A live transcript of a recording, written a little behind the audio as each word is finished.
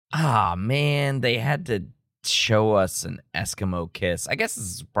Ah, man, they had to show us an Eskimo kiss. I guess this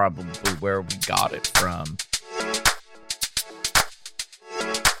is probably where we got it from.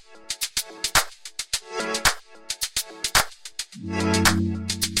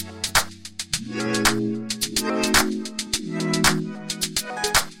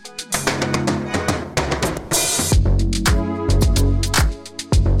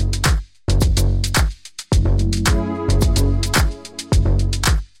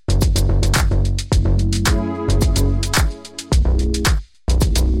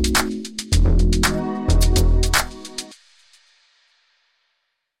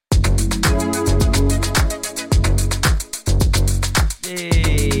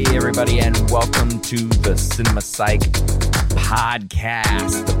 To the Cinema Psych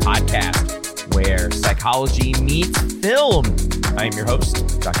podcast, the podcast where psychology meets film. I am your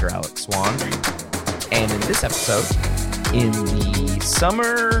host, Dr. Alex Swan, and in this episode, in the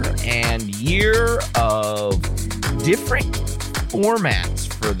summer and year of different formats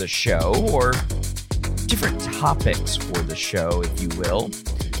for the show, or different topics for the show, if you will,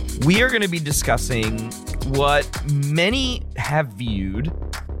 we are going to be discussing what many have viewed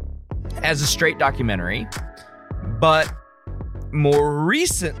as a straight documentary, but more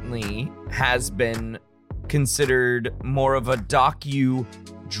recently has been considered more of a docudrama.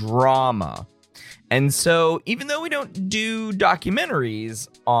 And so even though we don't do documentaries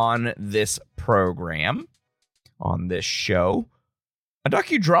on this program, on this show, a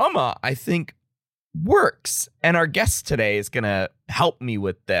docudrama, I think, works. And our guest today is going to help me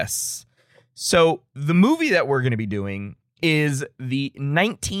with this. So the movie that we're going to be doing is the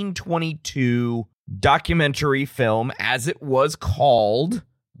 1922 documentary film, as it was called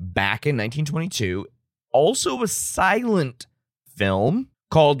back in 1922, also a silent film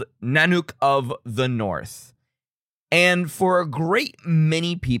called Nanook of the North. And for a great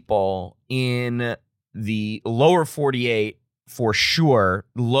many people in the lower 48, for sure,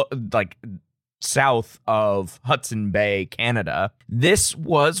 like south of Hudson Bay, Canada, this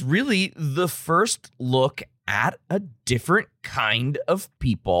was really the first look at a different kind of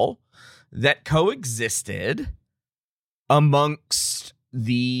people that coexisted amongst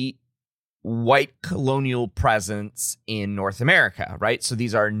the white colonial presence in North America, right? So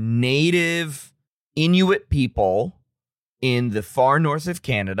these are native Inuit people in the far north of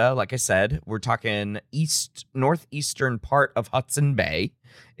Canada. Like I said, we're talking northeastern part of Hudson Bay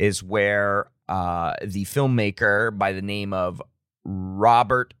is where the filmmaker by the name of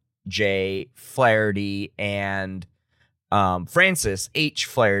Robert J. Flaherty and Francis H.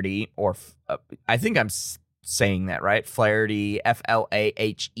 Flaherty, or I think I'm saying that right, Flaherty,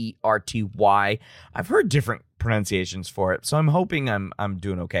 Flaherty. I've heard different pronunciations for it, so I'm hoping I'm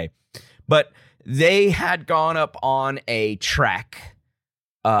doing okay. But they had gone up on a trek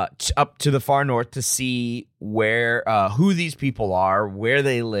up to the far north to see where who these people are, where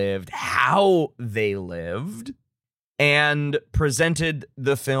they lived, how they lived, and presented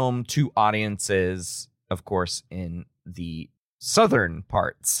the film to audiences, of course, in the southern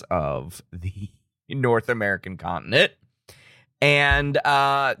parts of the North American continent. And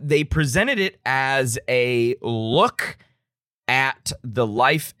they presented it as a look at the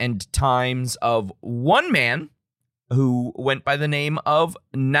life and times of one man who went by the name of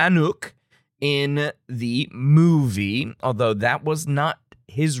Nanook in the movie, although that was not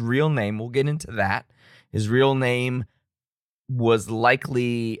his real name. We'll get into that. His real name was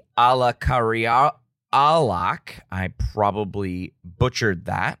likely Alak. I probably butchered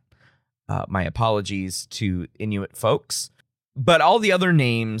that. My apologies to Inuit folks. But all the other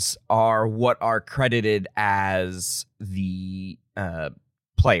names are what are credited as the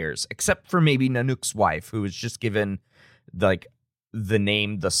players, except for maybe Nanook's wife, who was just given like the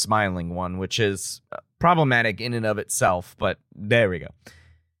name The Smiling One, which is problematic in and of itself. But there we go.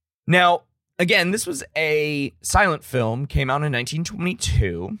 Now, again, this was a silent film, came out in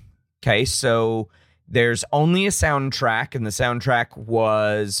 1922. Okay, so there's only a soundtrack, and the soundtrack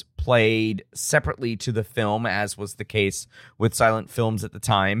was played separately to the film, as was the case with silent films at the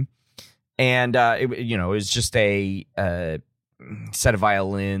time. And it was just a set of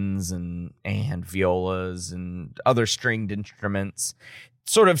violins and violas and other stringed instruments.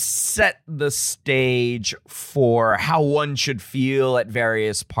 Sort of set the stage for how one should feel at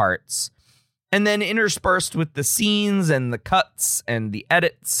various parts. And then interspersed with the scenes and the cuts and the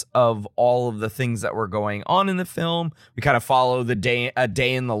edits of all of the things that were going on in the film, we kind of follow a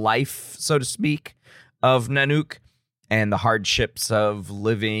day in the life, so to speak, of Nanook and the hardships of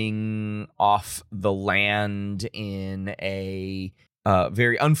living off the land in a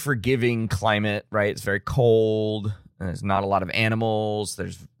very unforgiving climate, right? It's very cold. There's not a lot of animals.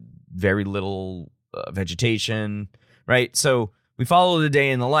 There's very little vegetation, right? So we follow the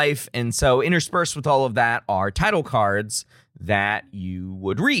day in the life. And so interspersed with all of that are title cards that you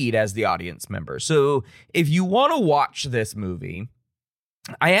would read as the audience member. So if you want to watch this movie,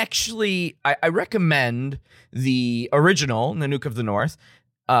 I recommend the original Nanook of the North,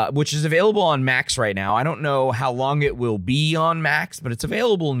 which is available on Max right now. I don't know how long it will be on Max, but it's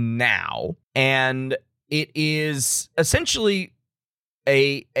available now. And it is essentially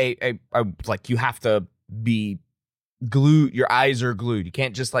a like you have to be glued. Your eyes are glued. You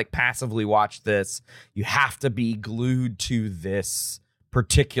can't just like passively watch this. You have to be glued to this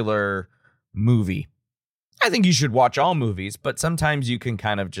particular movie. I think you should watch all movies, but sometimes you can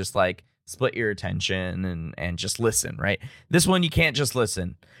kind of just like split your attention and just listen, right? This one, you can't just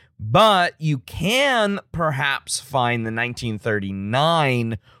listen, but you can perhaps find the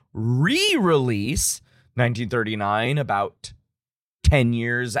 1939 re-release, 1939, about 10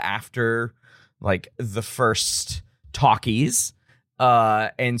 years after like the first talkies.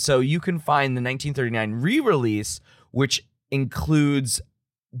 And so you can find the 1939 re-release, which includes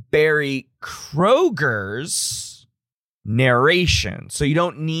Barry Kroger's narration. So you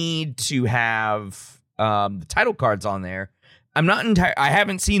don't need to have the title cards on there. I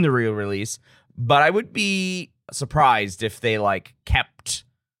haven't seen the re-release, but I would be surprised if they like kept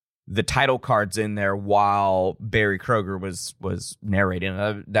the title cards in there while Barry Kroger was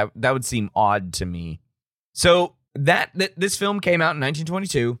narrating. That would seem odd to me. So this film came out in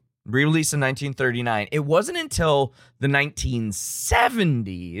 1922. Re-released in 1939. It wasn't until the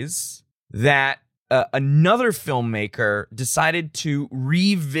 1970s that another filmmaker decided to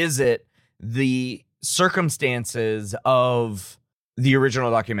revisit the circumstances of the original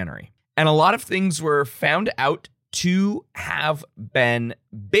documentary. And a lot of things were found out to have been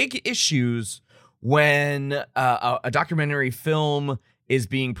big issues when a documentary film is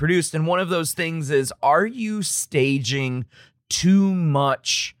being produced. And one of those things is, are you staging too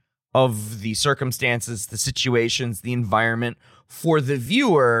much of the circumstances, the situations, the environment for the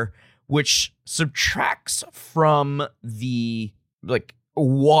viewer, which subtracts from the like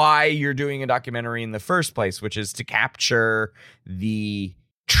why you're doing a documentary in the first place, which is to capture the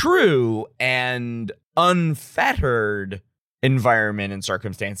true and unfettered environment and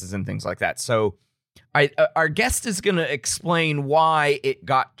circumstances and things like that. So our guest is going to explain why it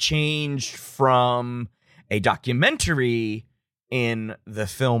got changed from a documentary in the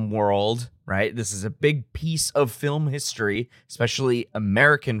film world, right? This is a big piece of film history, especially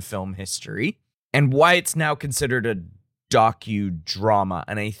American film history, and why it's now considered a docudrama.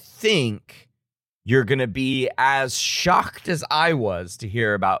 And I think you're going to be as shocked as I was to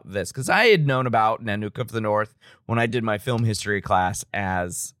hear about this, because I had known about Nanook of the North when I did my film history class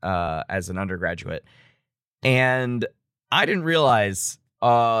as an undergraduate, and I didn't realize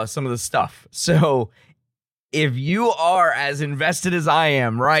some of the stuff. So if you are as invested as I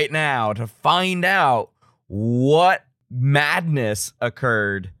am right now to find out what madness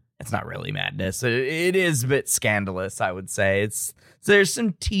occurred, it's not really madness. It is a bit scandalous, I would say. There's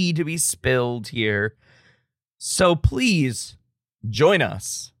some tea to be spilled here. So please join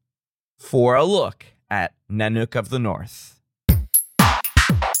us for a look at Nanook of the North.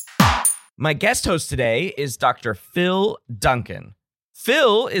 My guest host today is Dr. Phil Duncan.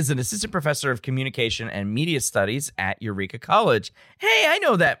 Phil is an assistant professor of communication and media studies at Eureka College. Hey, I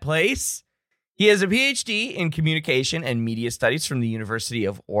know that place. He has a PhD in communication and media studies from the University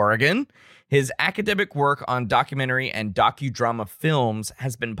of Oregon. His academic work on documentary and docudrama films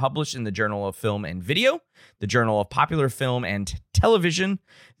has been published in the Journal of Film and Video, the Journal of Popular Film and Television,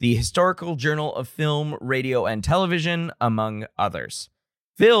 the Historical Journal of Film, Radio, and Television, among others.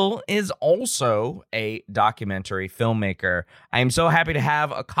 Phil is also a documentary filmmaker. I am so happy to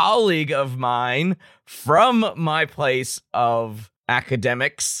have a colleague of mine from my place of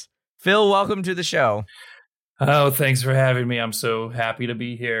academics. Phil, welcome to the show. Oh, thanks for having me. I'm so happy to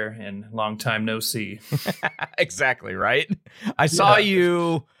be here, and long time no see. Exactly, right? I saw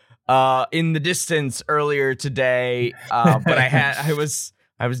you in the distance earlier today, but I was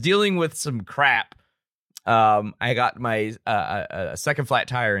dealing with some crap. I got my second flat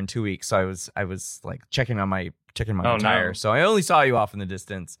tire in 2 weeks, so I was like checking my tire. No. So I only saw you off in the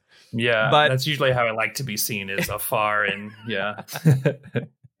distance. Yeah, but that's usually how I like to be seen, is afar, and yeah.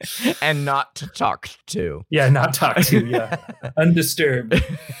 And not talked to. Yeah, not talked to. Yeah, undisturbed.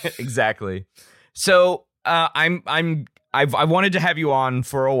 Exactly. So I wanted to have you on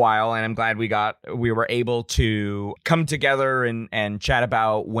for a while, and I'm glad we were able to come together and chat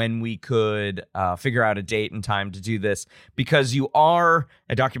about when we could figure out a date and time to do this, because you are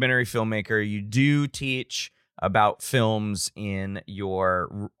a documentary filmmaker. You do teach about films in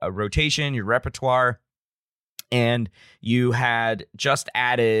your rotation, your repertoire, and you had just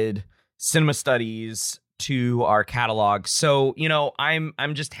added cinema studies to our catalog. So,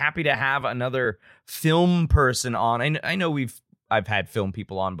 I'm just happy to have another film person on. I know I've had film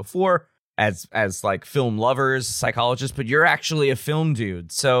people on before as like film lovers, psychologists, but you're actually a film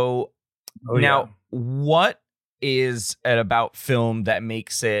dude. So now, what is it about film that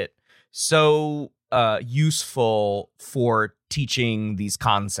makes it so useful for teaching these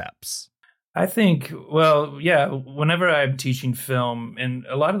concepts? I think, well, yeah, whenever I'm teaching film, and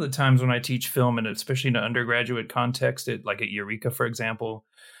a lot of the times when I teach film, and especially in an undergraduate context, like at Eureka, for example,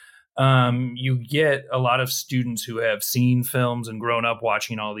 you get a lot of students who have seen films and grown up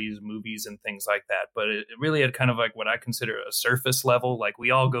watching all these movies and things like that. But it really at kind of like what I consider a surface level. Like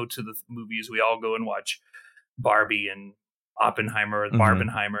we all go to the movies, we all go and watch Barbie and Oppenheimer or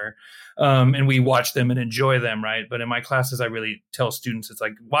Barbenheimer, and we watch them and enjoy them, right? But in my classes, I really tell students it's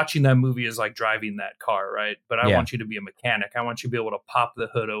like watching that movie is like driving that car, right? But I want you to be a mechanic. I want you to be able to pop the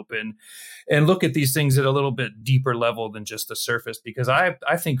hood open and look at these things at a little bit deeper level than just the surface, because I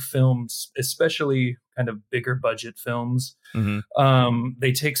think films, especially kind of bigger budget films,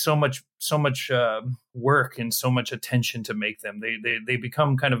 they take so much work and so much attention to make them. They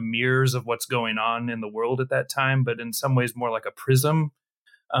become kind of mirrors of what's going on in the world at that time, but in some ways more like a prism,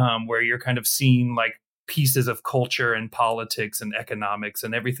 where you're kind of seeing like pieces of culture and politics and economics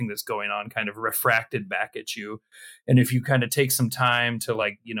and everything that's going on kind of refracted back at you. And if you kind of take some time to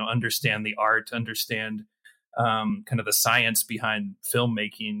understand the art, understand kind of the science behind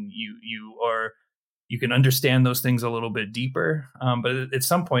filmmaking, you can understand those things a little bit deeper. But at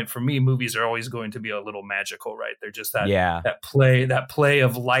some point, for me, movies are always going to be a little magical, right? They're just that play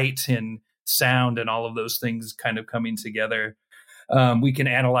of light and sound and all of those things kind of coming together. We can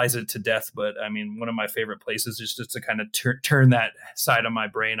analyze it to death, but I mean, one of my favorite places is just to kind of turn that side of my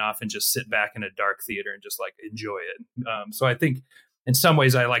brain off and just sit back in a dark theater and just like enjoy it. So I think in some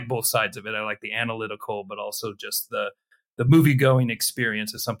ways I like both sides of it. I like the analytical, but also just the movie going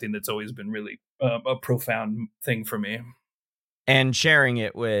experience is something that's always been really a profound thing for me. And sharing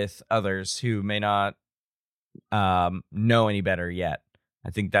it with others who may not know any better yet. I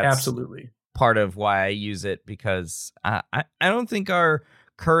think that's absolutely part of why I use it, because I don't think our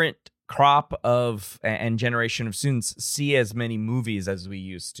current crop of and generation of students see as many movies as we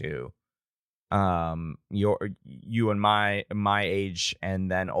used to. You and my age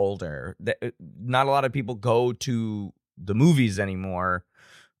and then older. Not a lot of people go to the movies anymore.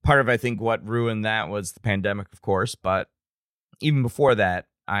 Part of, I think, what ruined that was the pandemic, of course, but even before that,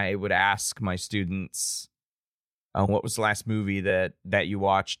 I would ask my students, what was the last movie that you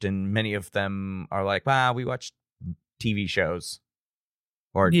watched? And many of them are like, we watched TV shows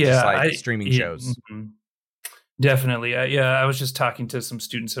or just like streaming shows. Mm-hmm. Definitely. I was just talking to some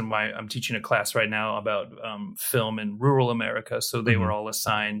students I'm teaching a class right now about film in rural America. So they were all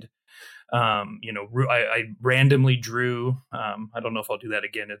assigned, I randomly drew, I don't know if I'll do that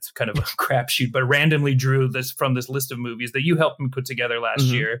again. It's kind of a crapshoot, but randomly drew this from this list of movies that you helped me put together last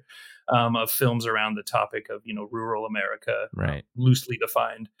year, of films around the topic of, rural America, right, loosely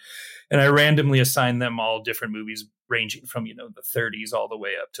defined. And I randomly assigned them all different movies ranging from, the 30s all the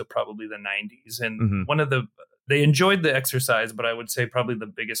way up to probably the 90s. And they enjoyed the exercise, but I would say probably the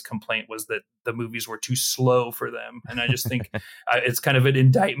biggest complaint was that the movies were too slow for them. And I just think it's kind of an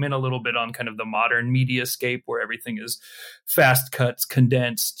indictment a little bit on kind of the modern mediascape, where everything is fast cuts,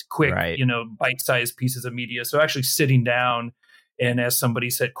 condensed, quick, right, bite-sized pieces of media. So actually sitting down, and as somebody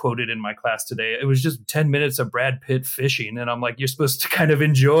said, quoted in my class today, it was just 10 minutes of Brad Pitt fishing. And I'm like, you're supposed to kind of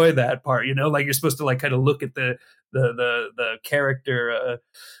enjoy that part, like you're supposed to like kind of look at the character,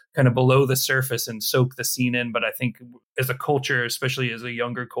 kind of below the surface and soak the scene in. But I think as a culture, especially as a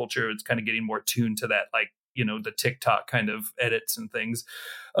younger culture, it's kind of getting more tuned to that, like, the TikTok kind of edits and things,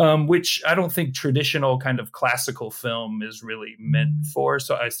 which I don't think traditional kind of classical film is really meant for.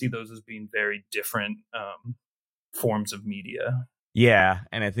 So I see those as being very different forms of media. Yeah,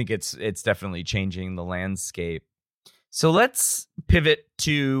 and I think it's definitely changing the landscape. So let's pivot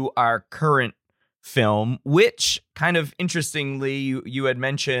to our current film, which kind of interestingly, you had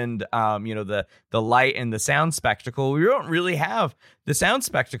mentioned, the light and the sound spectacle. We don't really have the sound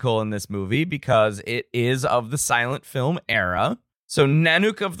spectacle in this movie because it is of the silent film era. So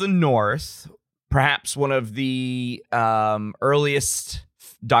Nanook of the North, perhaps one of the earliest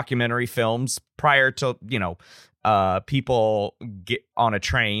documentary films prior to, people get on a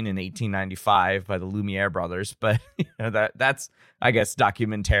train in 1895 by the Lumiere brothers. But that's, I guess,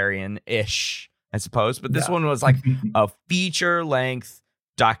 documentarian-ish, I suppose. But this one was like a feature-length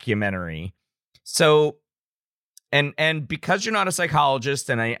documentary. So And because you're not a psychologist,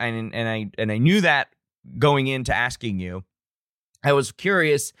 and I knew that going into asking you, I was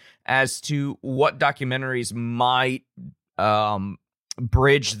curious as to what documentaries might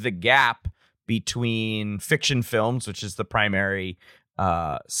bridge the gap between fiction films, which is the primary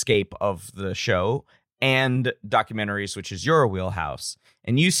scape of the show, and documentaries, which is your wheelhouse.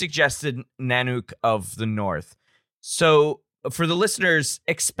 And you suggested Nanook of the North. So for the listeners,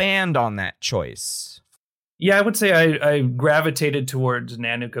 expand on that choice. Yeah, I would say I gravitated towards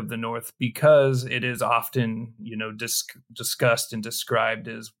Nanook of the North because it is often, discussed and described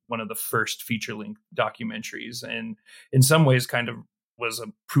as one of the first feature-length documentaries, and in some ways kind of was a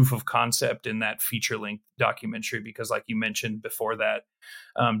proof of concept in that feature-length documentary because, like you mentioned before that,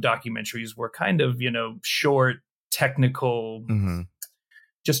 documentaries were kind of, short, technical,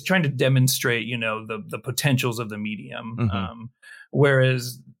 just trying to demonstrate, the potentials of the medium.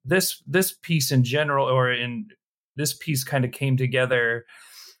 Whereas this piece in general, this piece kind of came together,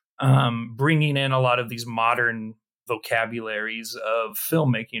 bringing in a lot of these modern vocabularies of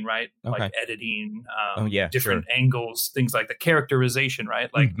filmmaking, right? Okay. Like editing, different angles, things like the characterization, right?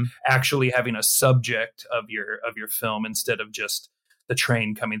 Like actually having a subject of your film instead of just the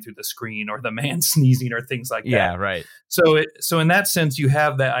train coming through the screen or the man sneezing or things like that. Yeah, right. So in that sense, you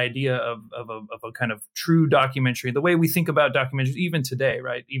have that idea of a kind of true documentary, the way we think about documentaries even today,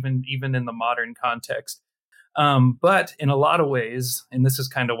 right? Even in the modern context. But in a lot of ways, and this is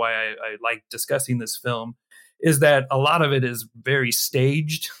kind of why I like discussing this film, is that a lot of it is very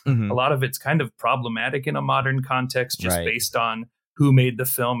staged. A lot of it's kind of problematic in a modern context, just based on who made the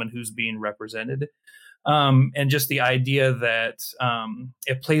film and who's being represented. And just the idea that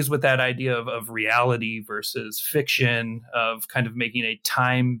it plays with that idea of reality versus fiction, of kind of making a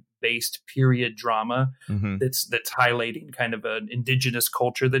time-based period drama that's highlighting kind of an indigenous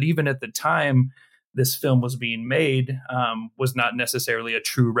culture that even at the time this film was being made was not necessarily a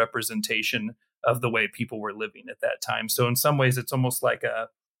true representation of the way people were living at that time. So in some ways, it's almost like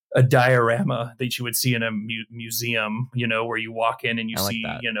a diorama that you would see in a museum, where you walk in and you see,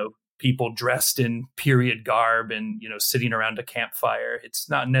 people dressed in period garb and, sitting around a campfire. It's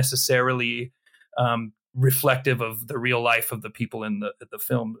not necessarily reflective of the real life of the people in the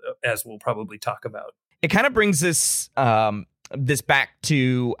film, as we'll probably talk about. It kind of brings this back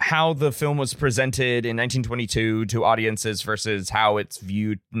to how the film was presented in 1922 to audiences versus how it's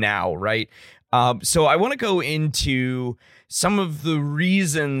viewed now, right? So I want to go into some of the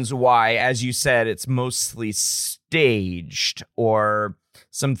reasons why, as you said, it's mostly staged, or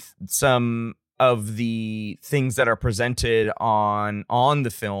some of the things that are presented on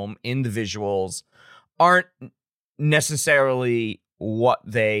the film in the visuals aren't necessarily what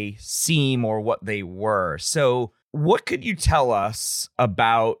they seem or what they were. So what could you tell us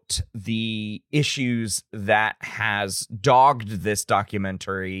about the issues that has dogged this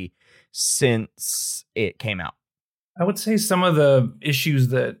documentary since it came out? I would say some of the issues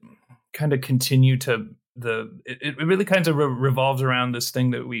that kind of continue to it really kind of revolves around this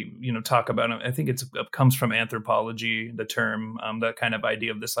thing that we talk about. I think it comes from anthropology, the term, that kind of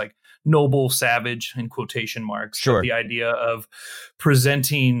idea of this like noble savage in quotation marks. Sure. The idea of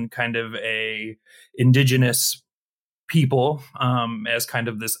presenting kind of a indigenous people as kind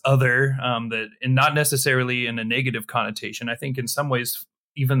of this other, that, and not necessarily in a negative connotation. I think in some ways,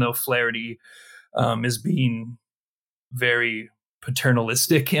 even though Flaherty is being very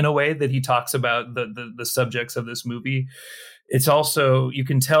paternalistic in a way that he talks about the subjects of this movie, it's also, you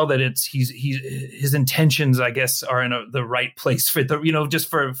can tell that his intentions, I guess, are in the right place for the, just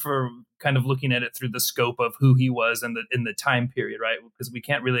for kind of looking at it through the scope of who he was in the time period, right? Because we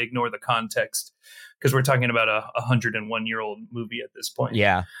can't really ignore the context, because we're talking about a 101-year-old movie at this point.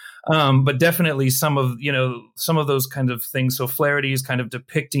 Yeah. But definitely some of those kinds of things. So Flaherty is kind of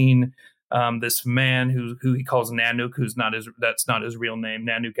depicting this man who he calls Nanook, that's not his real name.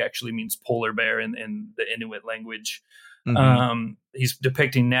 Nanook actually means polar bear in the Inuit language. He's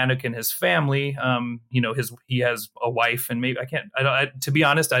depicting Nanook and his family. He has a wife, and maybe to be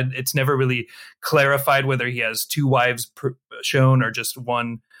honest, it's never really clarified whether he has two wives shown or just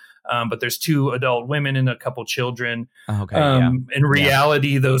one. But there's two adult women and a couple children. In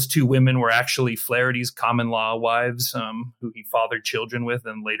reality, those two women were actually Flaherty's common law wives, who he fathered children with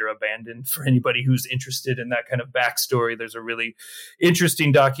and later abandoned. For anybody who's interested in that kind of backstory, there's a really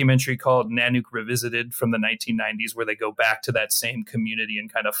interesting documentary called Nanook Revisited from the 1990s, where they go back to that same community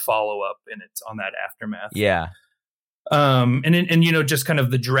and kind of follow up, and it's on that aftermath. Yeah. And just kind of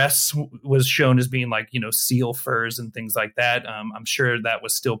the dress was shown as being like, seal furs and things like that. I'm sure that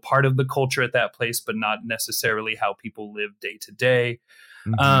was still part of the culture at that place, but not necessarily how people live day to day.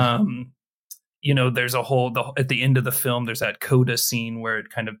 there's at the end of the film, there's that coda scene where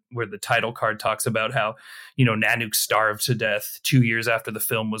the title card talks about how, Nanook starved to death 2 years after the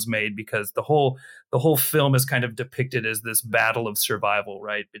film was made, because the whole film is kind of depicted as this battle of survival,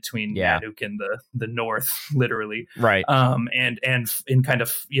 right, between Nanook and the North, literally, right, and in kind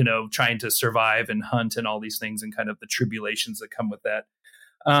of trying to survive and hunt and all these things, and kind of the tribulations that come with that.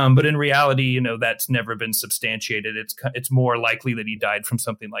 But in reality, that's never been substantiated. It's more likely that he died from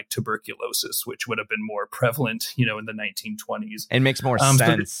something like tuberculosis, which would have been more prevalent, in the 1920s. It makes more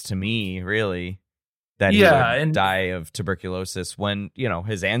sense to me, really, that he would die of tuberculosis when,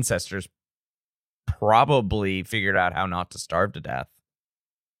 his ancestors probably figured out how not to starve to death.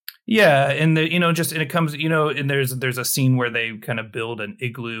 Yeah, and it comes, and there's a scene where they kind of build an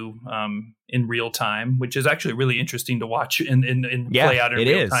igloo in real time, which is actually really interesting to watch and play out in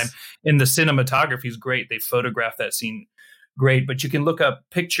real time. And the cinematography is great. They photograph that scene great, but you can look up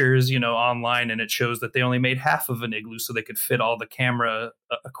pictures, online, and it shows that they only made half of an igloo so they could fit all the camera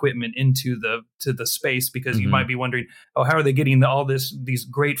equipment into the space, because you might be wondering, oh, how are they getting these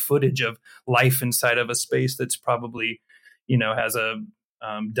great footage of life inside of a space that's probably, has a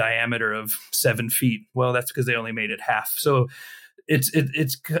diameter of 7 feet. Well, that's because they only made it half. So it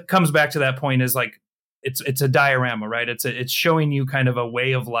comes back to that point, is like it's a diorama, right? It's showing you kind of a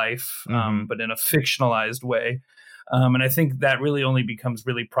way of life, but in a fictionalized way. And I think that really only becomes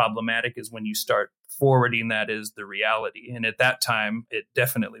really problematic is when you start forwarding that as the reality. And at that time, it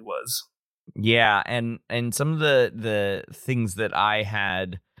definitely was. Yeah, and some of the things that I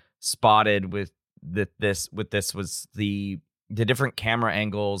had spotted with this was the different camera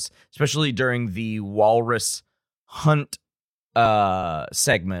angles, especially during the walrus hunt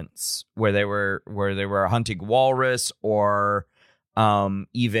segments where they were hunting walrus, or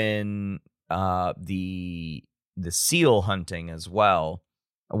even the seal hunting as well,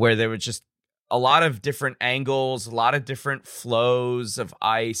 where there was just a lot of different angles, a lot of different flows of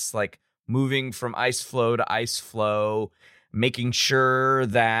ice, like moving from ice flow to ice flow, making sure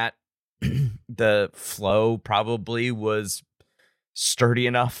that the flow probably was sturdy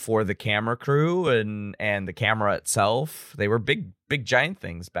enough for the camera crew and the camera itself. They were big giant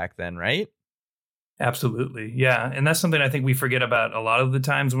things back then, right? Absolutely. Yeah. And that's something I think we forget about a lot of the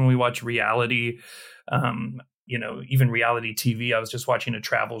times when we watch reality, even reality TV. I was just watching a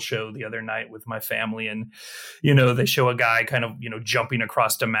travel show the other night with my family, and, they show a guy kind of, jumping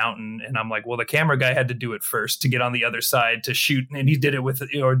across a mountain. And I'm like, well, the camera guy had to do it first to get on the other side to shoot. And they did it with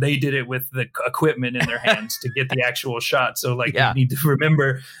the equipment in their hands to get the actual shot. So you need to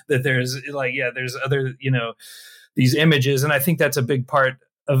remember that there's other, these images. And I think that's a big part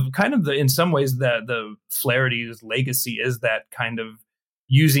of kind of in some ways that the Flaherty's legacy is that kind of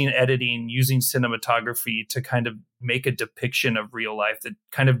using editing, using cinematography to kind of make a depiction of real life that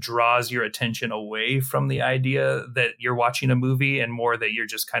kind of draws your attention away from the idea that you're watching a movie, and more that you're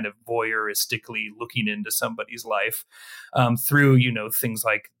just kind of voyeuristically looking into somebody's life through, things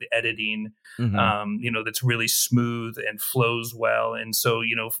like the editing, that's really smooth and flows well. And so,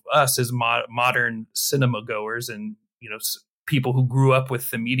 us as modern cinema goers and, people who grew up with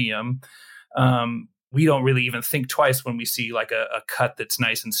the medium, we don't really even think twice when we see like a cut that's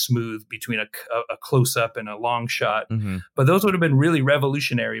nice and smooth between a close up and a long shot. But those would have been really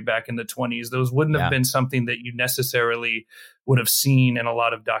revolutionary back in the 1920s. Those wouldn't have been something that you necessarily would have seen in a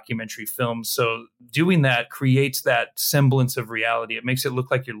lot of documentary films. So doing that creates that semblance of reality. It makes it look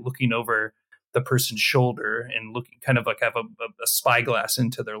like you're looking over the person's shoulder and looking kind of like have a spyglass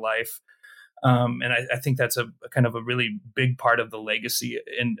into their life. And I think that's a kind of a really big part of the legacy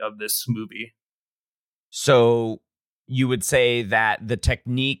of this movie. So you would say that the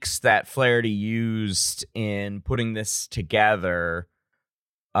techniques that Flaherty used in putting this together,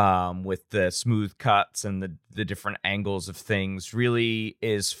 with the smooth cuts and the different angles of things, really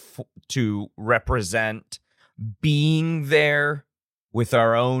is to represent being there with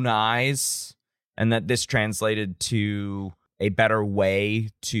our own eyes, and that this translated to a better way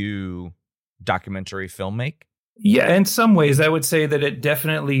to documentary filmmaking? Yeah, in some ways, I would say that it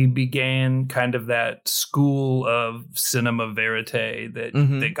definitely began kind of that school of cinema verite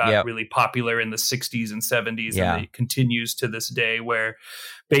that got really popular in the 60s and 70s, and it continues to this day, where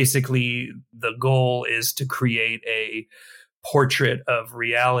basically the goal is to create a portrait of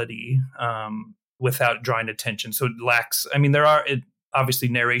reality without drawing attention. So it lacks, obviously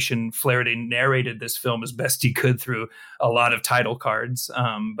Flaherty narrated this film as best he could through a lot of title cards.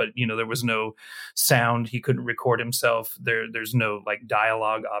 But there was no sound. He couldn't record himself. There's no like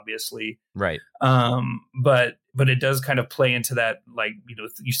dialogue, obviously. Right. But it does kind of play into that, like,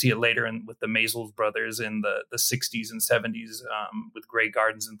 you see it later with the Maisel brothers in the 60s and 70s with Grey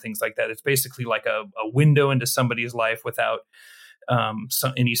Gardens and things like that. It's basically like a window into somebody's life without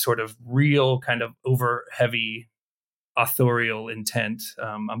any sort of real kind of over heavy authorial intent.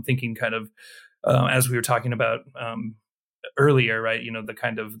 I'm thinking kind of as we were talking about earlier, right? The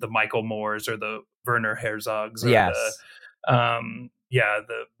kind of the Michael Moores or the Werner Herzogs, or yes.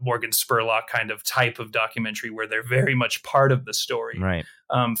 the Morgan Spurlock kind of type of documentary where they're very much part of the story. Right.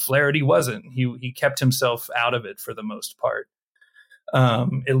 Flaherty wasn't. He kept himself out of it for the most part,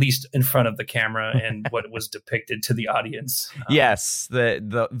 at least in front of the camera and what was depicted to the audience. Yes,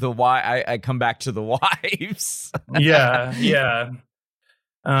 the why I come back to the wives. Yeah.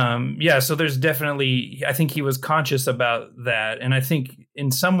 So there's definitely, I think he was conscious about that. And I think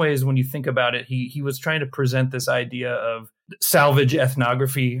in some ways, when you think about it, he was trying to present this idea of salvage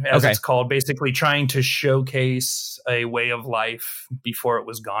ethnography, as it's called, basically trying to showcase a way of life before it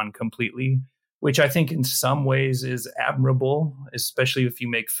was gone completely, which I think in some ways is admirable, especially if you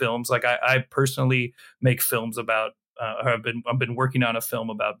make films. Like I personally make films about, I've been working on a film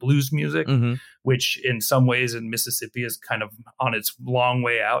about blues music, which in some ways in Mississippi is kind of on its long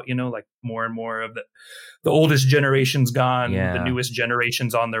way out, like more and more of the oldest generation's gone, the newest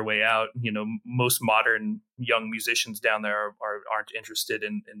generation's on their way out. Most modern young musicians down there aren't interested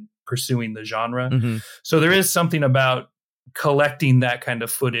in pursuing the genre. So there is something about collecting that kind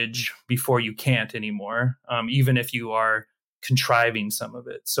of footage before you can't anymore, even if you are contriving some of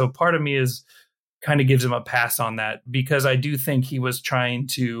it. So part of me is kind of gives him a pass on that, because I do think he was trying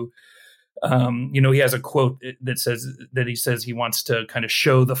to, he has a quote that says he wants to kind of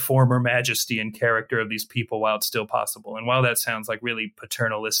show the former majesty and character of these people while it's still possible. And while that sounds like really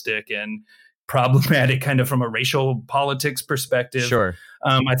paternalistic and problematic kind of from a racial politics perspective, sure.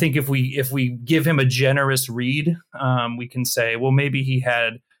 I think if we give him a generous read, we can say, well, maybe he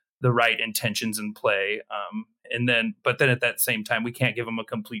had the right intentions in play. But then at that same time, we can't give him a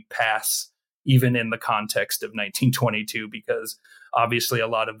complete pass, even in the context of 1922, because obviously a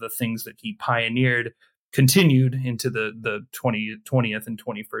lot of the things that he pioneered continued into the 20th and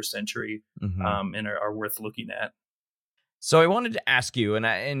 21st century, and are worth looking at. So I wanted to ask you,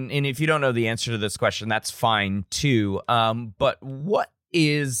 and if you don't know the answer to this question, that's fine too. But what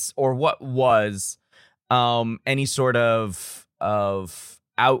is, or what was, any sort of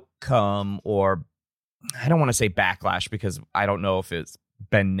outcome, or I don't want to say backlash, because I don't know if it's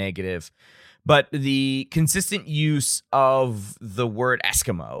been negative, but the consistent use of the word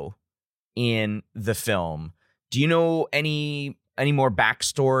Eskimo in the film. Do you know any more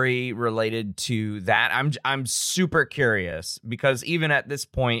backstory related to that? I'm super curious, because even at this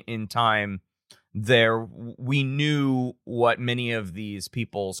point in time, we knew what many of these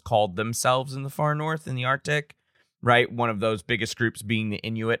peoples called themselves in the far north, in the Arctic, right? One of those biggest groups being the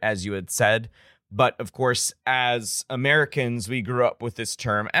Inuit, as you had said. But of course, as Americans, we grew up with this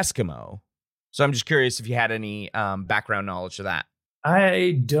term Eskimo. So I'm just curious if you had any background knowledge of that.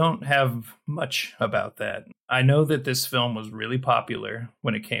 I don't have much about that. I know that this film was really popular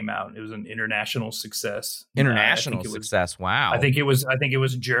when it came out. It was an international success. International success. Wow. I think it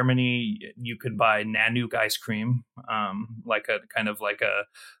was Germany. You could buy Nanook ice cream, it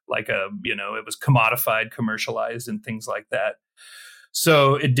was commodified, commercialized, and things like that.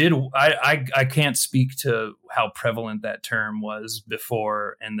 So it did. I can't speak to how prevalent that term was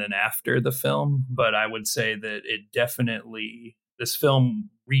before and then after the film, but I would say that it definitely, this film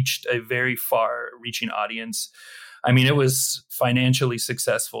reached a very far-reaching audience. I mean, it was financially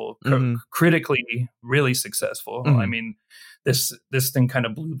successful, critically really successful. I mean, this thing kind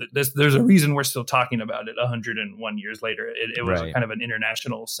of blew there's a reason we're still talking about it 101 years later. It was kind of an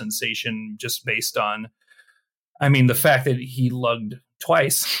international sensation, just based on, I mean, the fact that he lugged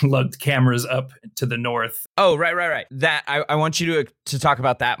cameras up to the north. Oh, right. That I want you to talk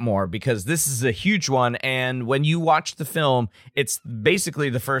about that more, because this is a huge one. And when you watch the film, it's basically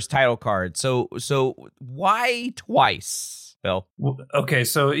the first title card. So why twice, Bill? Okay,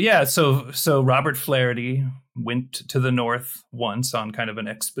 so Robert Flaherty went to the north once on kind of an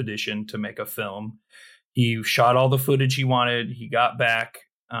expedition to make a film. He shot all the footage he wanted. He got back.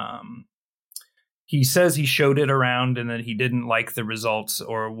 He says he showed it around and that he didn't like the results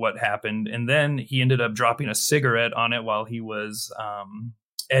or what happened. And then he ended up dropping a cigarette on it while he was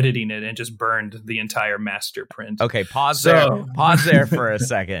editing it, and just burned the entire master print. Okay, pause there for a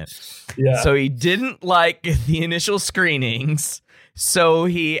second. Yeah. So he didn't like the initial screenings. So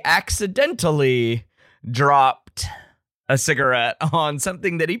he accidentally dropped a cigarette on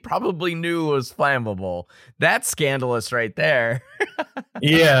something that he probably knew was flammable. That's scandalous right there.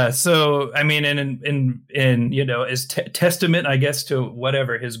 Yeah. So, I mean, in as testament, I guess, to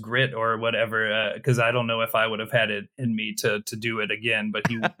whatever his grit or whatever, because I don't know if I would have had it in me to do it again. But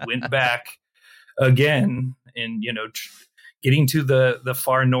he went back again, and getting to the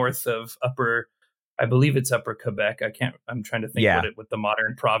far north of I believe it's Upper Quebec. I'm trying to think what the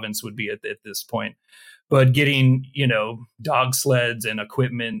modern province would be at this point. But getting, dog sleds and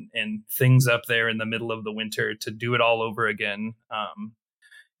equipment and things up there in the middle of the winter to do it all over again.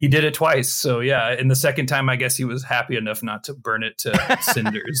 He did it twice. So, yeah. And the second time, I guess he was happy enough not to burn it to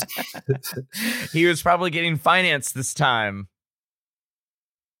cinders. He was probably getting financed this time.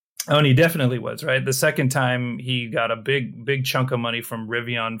 Oh, and he definitely was, right? The second time he got a big chunk of money from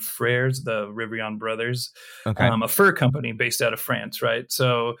Rivian Frères, the Rivian brothers, a fur company based out of France, right?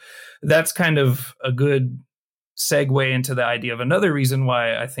 So that's kind of a good segue into the idea of another reason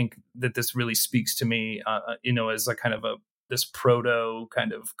why I think that this really speaks to me, as a kind of this proto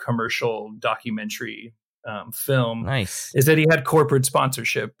kind of commercial documentary film. Nice. Is that he had corporate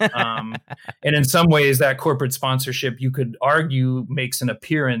sponsorship. And in some ways that corporate sponsorship, you could argue, makes an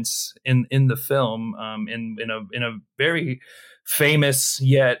appearance in the film, in a very famous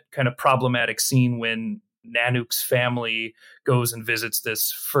yet kind of problematic scene when Nanook's family goes and visits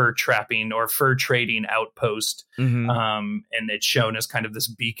this fur trapping or fur trading outpost. And it's shown as kind of this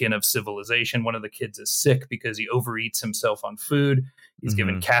beacon of civilization. One of the kids is sick because he overeats himself on food. He's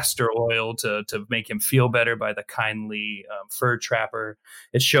given castor oil to make him feel better by the kindly fur trapper.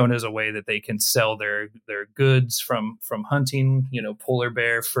 It's shown as a way that they can sell their goods from hunting, polar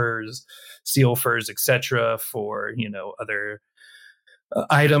bear furs, seal furs, etc., for other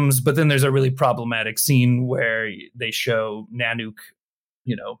items. But then there's a really problematic scene where they show Nanook,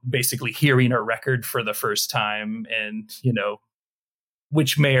 basically hearing a record for the first time, and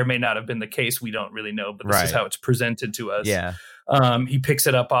which may or may not have been the case. We don't really know, but this is how it's presented to us. Yeah. He picks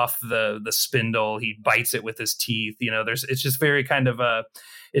it up off the spindle. He bites it with his teeth. It's just very kind of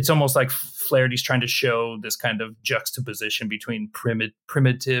it's almost like Flaherty's trying to show this kind of juxtaposition between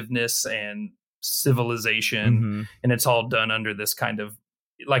primitiveness and civilization. And it's all done under this kind of,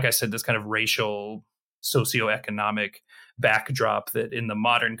 like I said, this kind of racial, socioeconomic backdrop that in the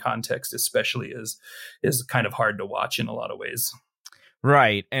modern context, especially is kind of hard to watch in a lot of ways.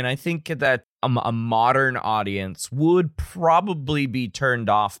 Right. And I think that a modern audience would probably be turned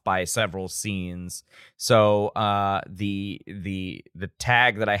off by several scenes. So the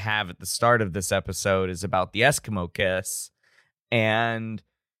tag that I have at the start of this episode is about the Eskimo kiss. And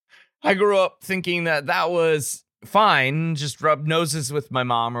I grew up thinking that was fine, just rub noses with my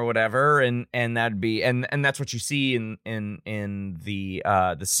mom or whatever, and that'd be and that's what you see in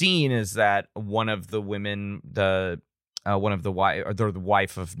the scene, is that one of the women, the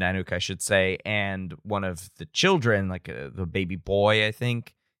wife of Nanook, I should say, and one of the children, like the baby boy, I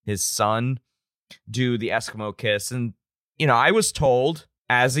think, his son, do the Eskimo kiss. And I was told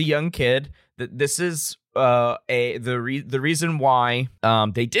as a young kid that this is the reason why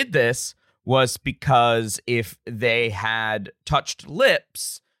they did this was because if they had touched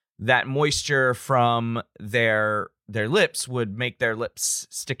lips, that moisture from their lips would make their lips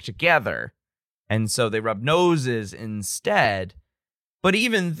stick together. And so they rub noses instead. But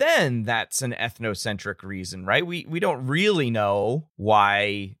even then, that's an ethnocentric reason, right? We don't really know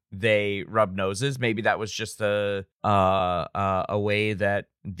why they rub noses. Maybe that was just a way that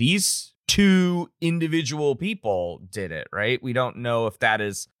these two individual people did it, right? We don't know if that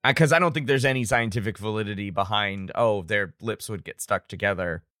is, because I don't think there's any scientific validity behind, their lips would get stuck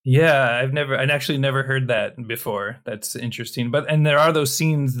together. Yeah, I'd actually never heard that before. That's interesting. And there are those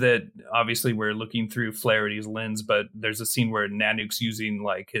scenes that obviously we're looking through Flaherty's lens, but there's a scene where Nanook's using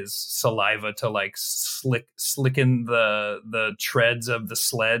like his saliva to like slicken the treads of the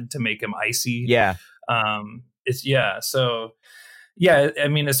sled to make him icy. Yeah. So yeah, I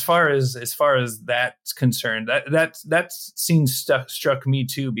mean, as far as that's concerned, that scene struck me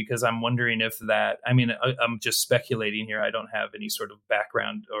too, because I'm wondering if I'm just speculating here. I don't have any sort of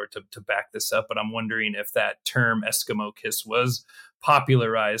background or to back this up, but I'm wondering if that term Eskimo kiss was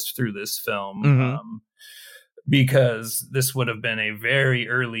popularized through this film, because this would have been a very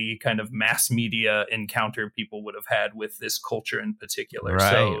early kind of mass media encounter people would have had with this culture in particular.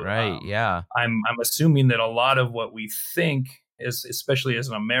 Right. Yeah. I'm assuming that a lot of what we think, especially as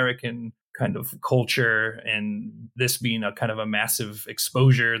an American kind of culture, and this being a kind of a massive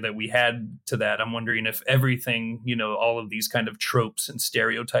exposure that we had to that, I'm wondering if everything, all of these kind of tropes and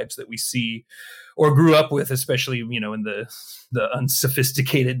stereotypes that we see or grew up with, especially, in the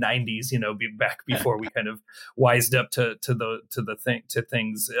unsophisticated 90s, back before we kind of wised up to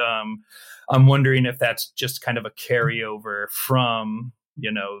things. I'm wondering if that's just kind of a carryover from,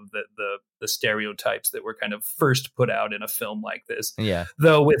 the stereotypes that were kind of first put out in a film like this. Yeah.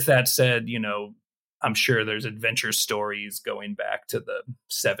 Though with that said, I'm sure there's adventure stories going back to the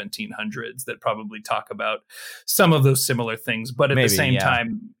 1700s that probably talk about some of those similar things. But at the same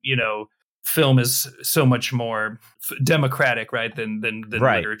time, film is so much more democratic, right, than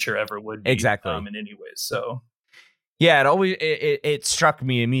literature ever would be. Exactly. In any ways. So. Yeah, it struck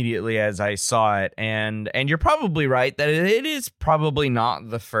me immediately as I saw it, and you're probably right that it is probably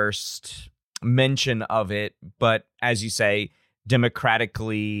not the first mention of it, but as you say,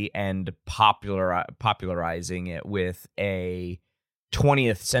 democratically and popularizing it with a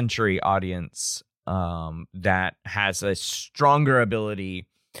 20th century audience that has a stronger ability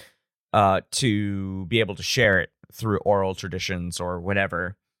to be able to share it through oral traditions or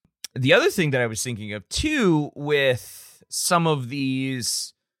whatever. The other thing that I was thinking of, too, with some of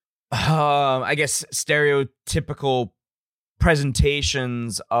these, I guess, stereotypical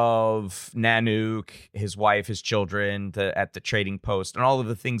presentations of Nanook, his wife, his children, at the trading post, and all of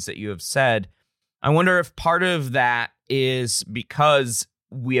the things that you have said, I wonder if part of that is because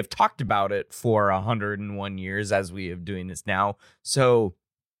we have talked about it for 101 years, as we are doing this now. So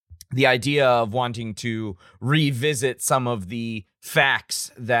the idea of wanting to revisit some of the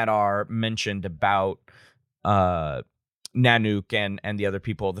facts that are mentioned about Nanook and the other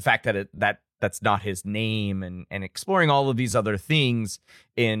people, the fact that that's not his name, and exploring all of these other things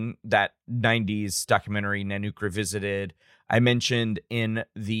in that 90s documentary Nanook Revisited. I mentioned in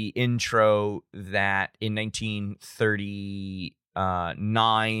the intro that in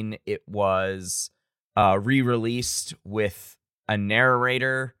 1939 it was re-released with a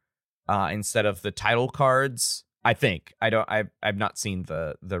narrator instead of the title cards. I think I've not seen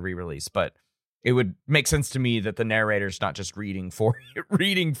the re-release, but it would make sense to me that the narrator's not just reading for you.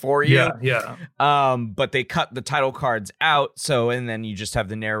 Yeah. But they cut the title cards out, and then you just have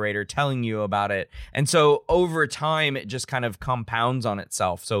the narrator telling you about it. And so over time, it just kind of compounds on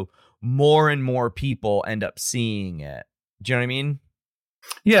itself. So more and more people end up seeing it. Do you know what I mean?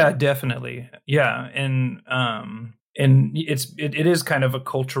 Yeah, definitely. Yeah, and it is kind of a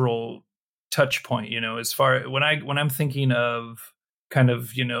cultural touch point, as far when I'm thinking of kind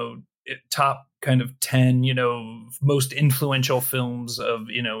of, top kind of 10, most influential films of,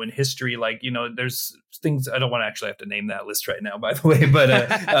 in history, like, there's things, I don't want to actually have to name that list right now, by the way, but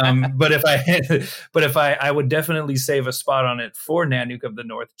if I would definitely save a spot on it for Nanook of the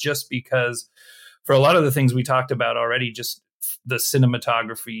North, just because for a lot of the things we talked about already, just the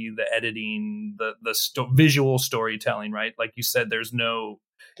cinematography, the editing, the visual storytelling, right? Like you said,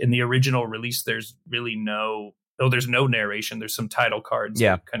 in the original release, there's really there's no narration. There's some title cards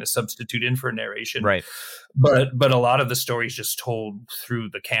that kind of substitute in for narration. Right. But a lot of the stories just told through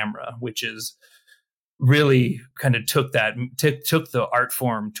the camera, which is really kind of took the art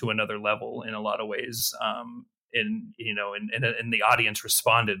form to another level in a lot of ways. And the audience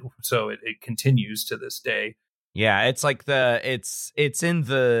responded. So it continues to this day. Yeah, it's like it's in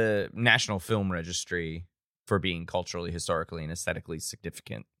the National Film Registry for being culturally, historically, and aesthetically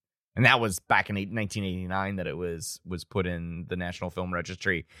significant. And that was back in 1989 that it was put in the National Film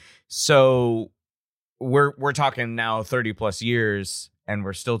Registry. So we're talking now 30 plus years, and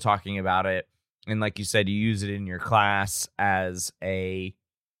we're still talking about it. And like you said, you use it in your class as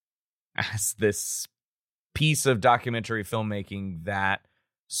this piece of documentary filmmaking that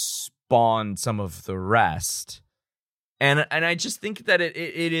spawned some of the rest. And I just think that it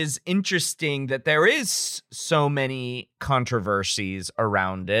is interesting that there is so many controversies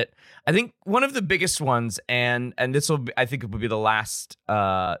around it. I think one of the biggest ones, and this I think it will be the last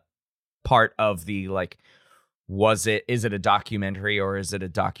part of the, like, is it a documentary or is it a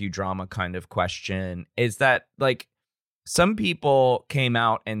docudrama kind of question, is that, like, some people came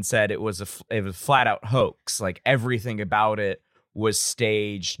out and said it was a flat out hoax. Like, everything about it was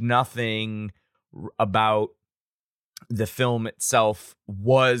staged. Nothing about the film itself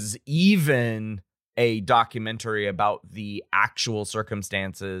was even a documentary about the actual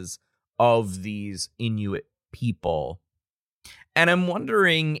circumstances of these Inuit people. And I'm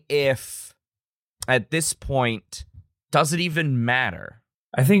wondering if at this point, does it even matter?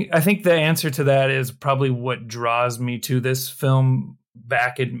 I think the answer to that is probably what draws me to this film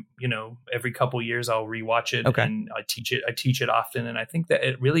back and, every couple years I'll rewatch it. Okay. And I teach it often. And I think that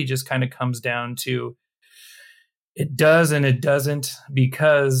it really just kind of comes down to it does and it doesn't,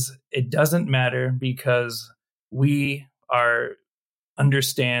 because it doesn't matter, because we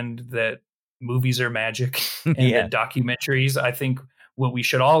understand that movies are magic and that documentaries, I think what we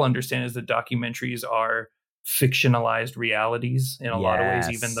should all understand is that documentaries are fictionalized realities in a lot of ways.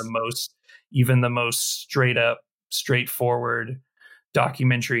 Even the most straight up, straightforward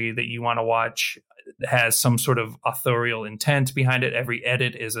documentary that you want to watch has some sort of authorial intent behind it. Every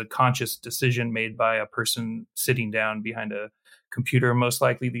edit is a conscious decision made by a person sitting down behind a computer, most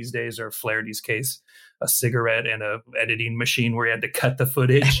likely these days, or Flaherty's case, a cigarette and a editing machine where he had to cut the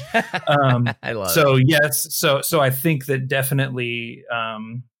footage. I love it. Yes. So I think that definitely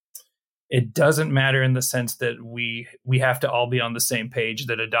it doesn't matter in the sense that we have to all be on the same page,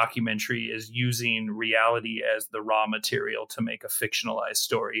 that a documentary is using reality as the raw material to make a fictionalized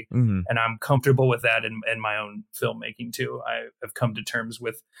story. Mm-hmm. And I'm comfortable with that in my own filmmaking too. I have come to terms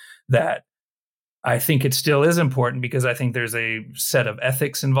with that. I think it still is important because I think there's a set of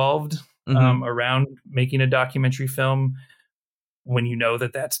ethics involved around making a documentary film when you know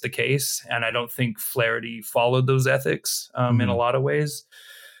that that's the case. And I don't think Flaherty followed those ethics in a lot of ways.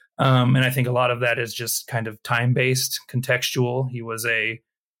 And I think a lot of that is just kind of time-based, contextual. He was a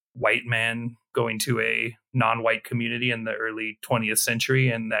white man going to a non-white community in the early 20th century,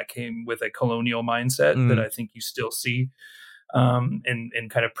 and that came with a colonial mindset that I think you still see and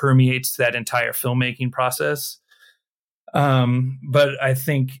kind of permeates that entire filmmaking process. But I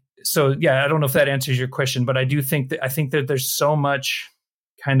think, so yeah, I don't know if that answers your question, but I think that there's so much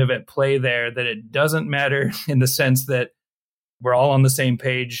kind of at play there that it doesn't matter in the sense that we're all on the same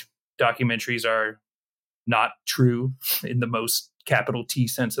page. Documentaries are not true in the most capital T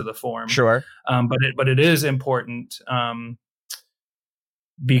sense of the form. Sure. But it is important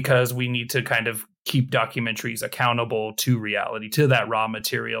because we need to kind of keep documentaries accountable to reality, to that raw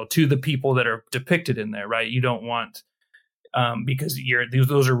material, to the people that are depicted in there, right? You don't want, because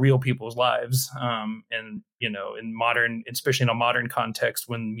those are real people's lives. And, in modern, especially in a modern context,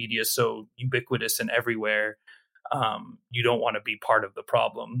 when media is so ubiquitous and everywhere, you don't want to be part of the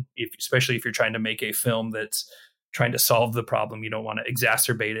problem. Especially if you're trying to make a film that's trying to solve the problem, you don't want to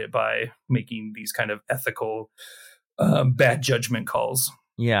exacerbate it by making these kind of ethical bad judgment calls.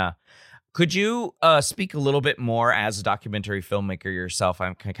 Yeah. Could you speak a little bit more as a documentary filmmaker yourself?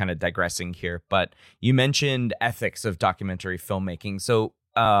 I'm kind of digressing here, but you mentioned ethics of documentary filmmaking. So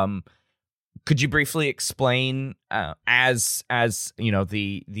could you briefly explain as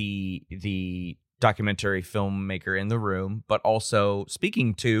the documentary filmmaker in the room, but also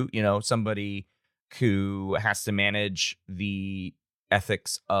speaking to, somebody who has to manage the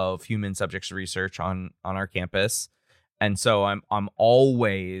ethics of human subjects research on our campus. And so I'm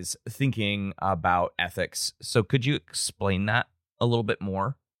always thinking about ethics. So could you explain that a little bit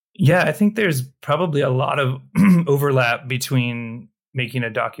more? Yeah, I think there's probably a lot of overlap between making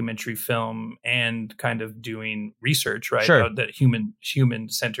a documentary film and kind of doing research, right? Sure. That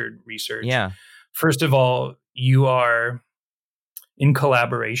human-centered research. Yeah. First of all, you are in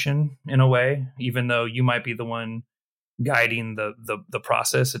collaboration in a way, even though you might be the one guiding the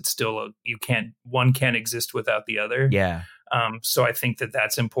process. It's still one can't exist without the other. Yeah. So I think that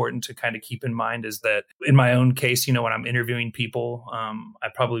that's important to kind of keep in mind, is that in my own case, when I'm interviewing people, I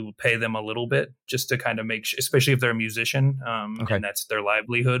probably will pay them a little bit just to kind of make sure, especially if they're a musician, and that's their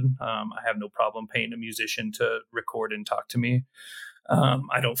livelihood. I have no problem paying a musician to record and talk to me.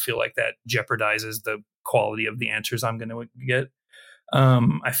 I don't feel like that jeopardizes the quality of the answers I'm going to get.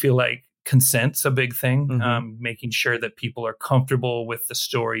 I feel like consent's a big thing, making sure that people are comfortable with the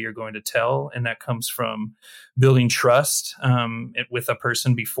story you're going to tell. And that comes from building trust with a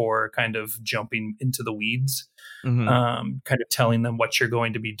person before kind of jumping into the weeds, kind of telling them what you're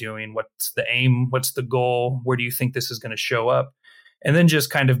going to be doing, what's the aim, what's the goal, where do you think this is going to show up? And then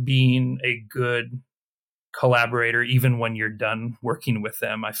just kind of being a good collaborator even when you're done working with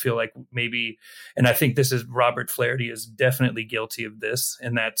them. I feel like maybe, and I think this is Robert Flaherty is definitely guilty of this,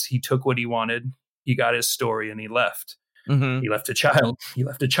 and that's he took what he wanted, he got his story, and he left. He left a child.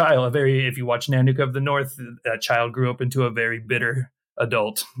 If you watch Nanook of the North, that child grew up into a very bitter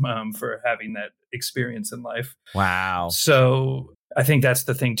adult for having that experience in life. Wow. So I think that's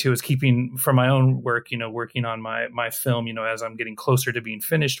the thing too, is keeping, from my own work, working on my film, as I'm getting closer to being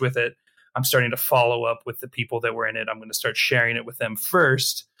finished with it, I'm starting to follow up with the people that were in it. I'm going to start sharing it with them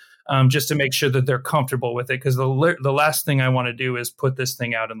first, just to make sure that they're comfortable with it. Because the last thing I want to do is put this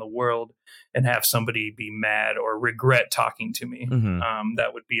thing out in the world and have somebody be mad or regret talking to me.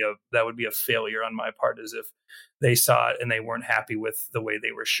 That would be a failure on my part, as if they saw it and they weren't happy with the way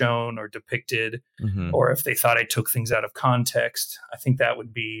they were shown or depicted, or if they thought I took things out of context. I think that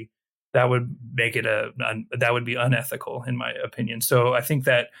would be unethical, in my opinion. So I think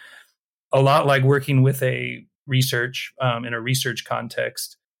that a lot like working with a research in a research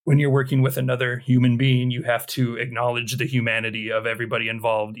context, when you're working with another human being, you have to acknowledge the humanity of everybody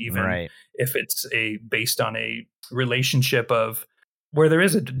involved, even if it's based on a relationship of where there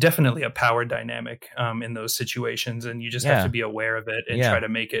is definitely a power dynamic in those situations, and you just have to be aware of it and try to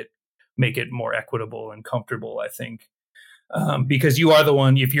make it more equitable and comfortable, I think. Because you are the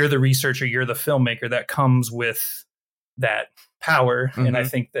one, if you're the researcher, you're the filmmaker, that comes with that power. And I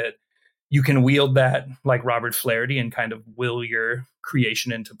think that you can wield that like Robert Flaherty and kind of will your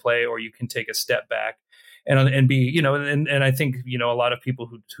creation into play, or you can take a step back and be, and I think, a lot of people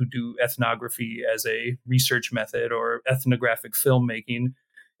who do ethnography as a research method or ethnographic filmmaking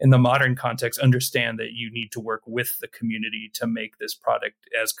in the modern context understand that you need to work with the community to make this product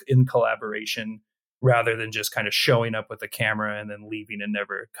as in collaboration, rather than just kind of showing up with a camera and then leaving and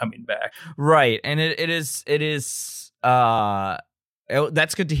never coming back. Right. And it is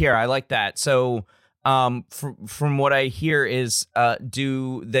that's good to hear. I like that. So from what I hear is,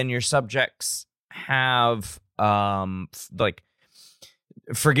 do then your subjects have like,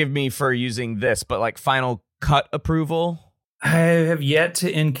 forgive me for using this, but like Final Cut approval? I have yet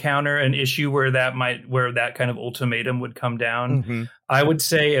to encounter an issue where that kind of ultimatum would come down. I would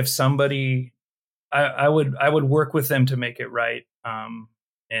say if somebody, I would work with them to make it right,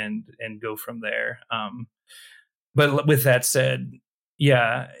 and go from there. But with that said,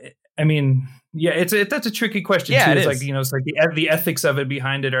 that's a tricky question too. It's like, it's like the ethics of it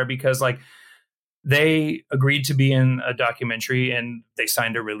behind it are because like they agreed to be in a documentary and they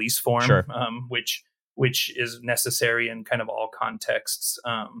signed a release form, which is necessary in kind of all contexts.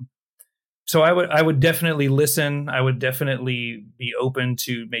 So I would definitely listen. I would definitely be open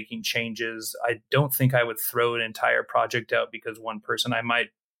to making changes. I don't think I would throw an entire project out because one person. I might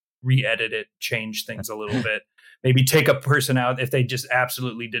re-edit it, change things a little bit, maybe take a person out if they just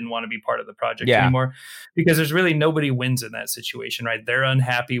absolutely didn't want to be part of the project anymore, because there's really nobody wins in that situation, right? They're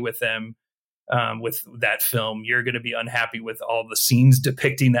unhappy with them. With that film, you're going to be unhappy with all the scenes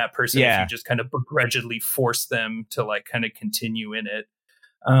depicting that person if you just kind of begrudgingly force them to like kind of continue in it.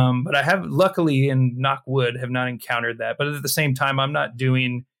 But I have, luckily, and knock wood, have not encountered that. But at the same time, I'm not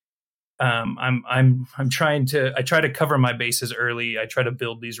doing. I try to cover my bases early. I try to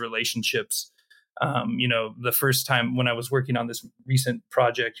build these relationships. The first time when I was working on this recent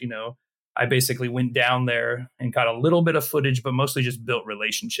project, I basically went down there and got a little bit of footage, but mostly just built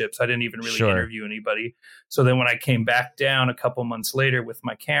relationships. I didn't even really interview anybody. So then when I came back down a couple months later with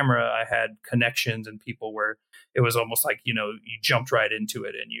my camera, I had connections and people where it was almost like, you jumped right into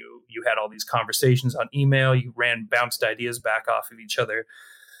it and you had all these conversations on email, you bounced ideas back off of each other.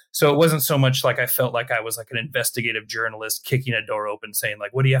 So it wasn't so much like I felt like I was like an investigative journalist kicking a door open saying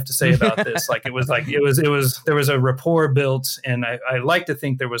like, what do you have to say about this? Like, it was there was a rapport built. And I like to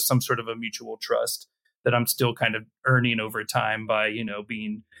think there was some sort of a mutual trust that I'm still kind of earning over time by,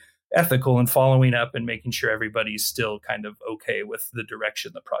 being ethical and following up and making sure everybody's still kind of okay with the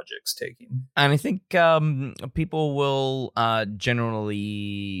direction the project's taking. And I think people will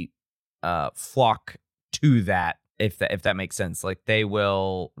generally flock to that. If that makes sense, like they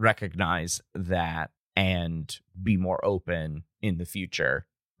will recognize that and be more open in the future,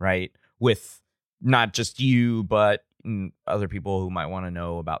 right? With not just you, but other people who might want to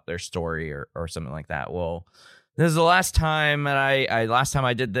know about their story or something like that. Well, this is the last time, and last time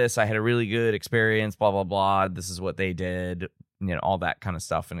I did this, I had a really good experience. Blah blah blah. This is what they did, all that kind of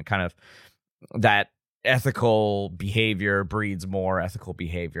stuff, and it kind of that. Ethical behavior breeds more ethical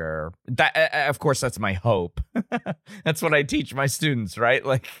behavior. That, of course, that's my hope. That's what I teach my students, right?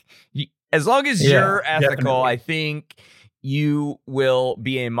 Like, as long as you're ethical, definitely. I think you will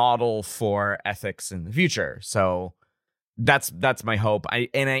be a model for ethics in the future. So that's my hope. And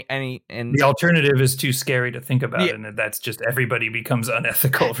the alternative is too scary to think about, and that's just everybody becomes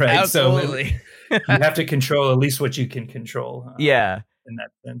unethical, right? Absolutely. So you have to control at least what you can control. In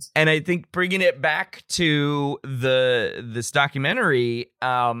that sense. And I think bringing it back to this documentary,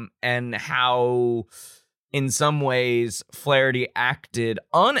 and how in some ways Flaherty acted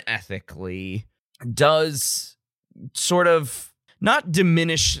unethically does sort of not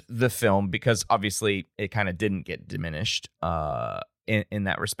diminish the film, because obviously it kind of didn't get diminished in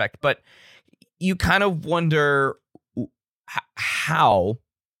that respect, but you kind of wonder how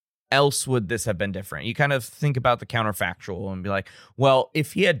else would this have been different? You kind of think about the counterfactual and be like, well,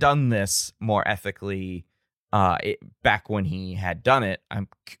 if he had done this more ethically back when he had done it,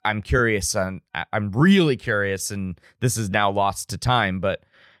 I'm curious, and I'm really curious, and this is now lost to time, but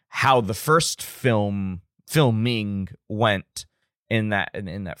how the first filming went in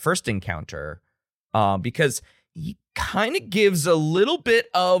that first encounter, because he kind of gives a little bit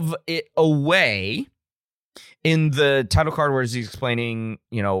of it away in the title card where he's explaining,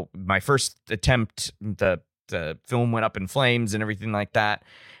 my first attempt, the film went up in flames and everything like that,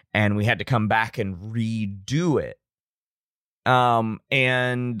 and we had to come back and redo it.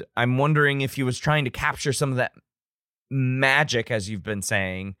 And I'm wondering if he was trying to capture some of that magic, as you've been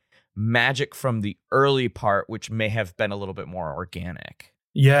saying, magic from the early part, which may have been a little bit more organic.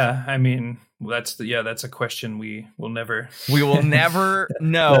 Yeah, I mean, that's a question we will never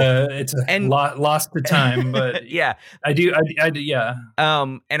know. It's lost to time, but yeah, I do. Yeah.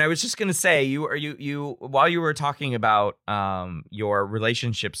 And I was just gonna say, you while you were talking about your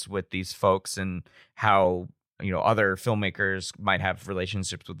relationships with these folks and how other filmmakers might have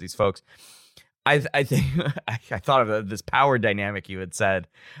relationships with these folks, I think I thought of this power dynamic you had said,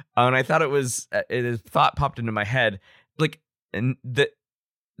 and I thought thought popped into my head, like, and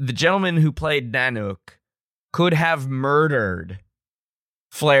the gentleman who played Nanook could have murdered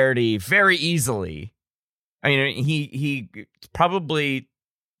Flaherty very easily. I mean, he probably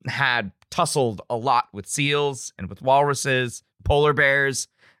had tussled a lot with seals and with walruses, polar bears,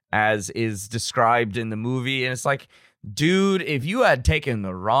 as is described in the movie. And it's like, dude, if you had taken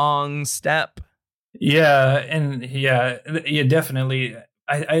the wrong step. Yeah, and yeah, definitely.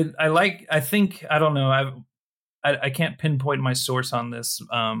 I don't know. I can't pinpoint my source on this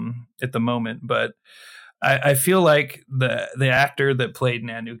at the moment, but I feel like the actor that played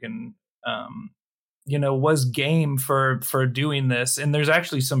Nanook was game for doing this. And there's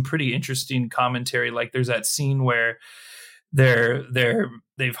actually some pretty interesting commentary. Like there's that scene where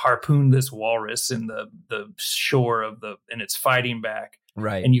they've harpooned this walrus in the shore and it's fighting back.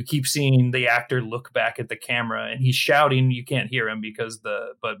 Right. And you keep seeing the actor look back at the camera and he's shouting. You can't hear him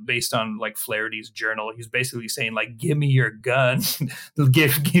but based on like Flaherty's journal, he's basically saying like, give me your gun,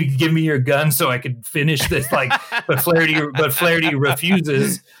 give me your gun so I could finish this. Like, but Flaherty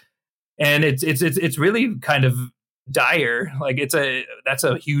refuses. And it's really kind of dire. Like that's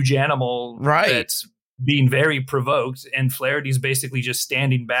a huge animal. Right. That's being very provoked, and Flaherty's basically just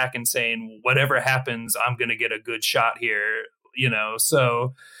standing back and saying, whatever happens, I'm going to get a good shot here.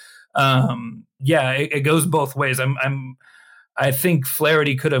 So it goes both ways. I think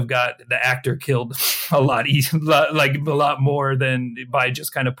Flaherty could have got the actor killed a lot more than by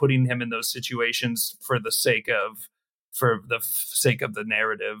just kind of putting him in those situations for the sake of the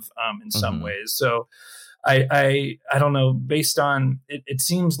narrative in some ways. So I don't know, based on it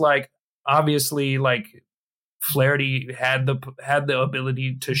seems like obviously like Flaherty had the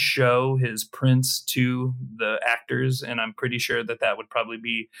ability to show his prints to the actors, and I'm pretty sure that would probably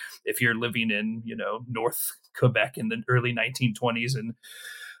be, if you're living in North Quebec in the early 1920s and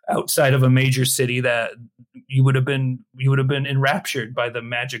outside of a major city, that you would have been enraptured by the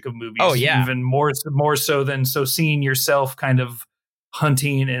magic of movies. Oh yeah, even more so than seeing yourself kind of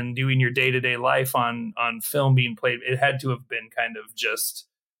hunting and doing your day-to-day life on film being played. It had to have been kind of just.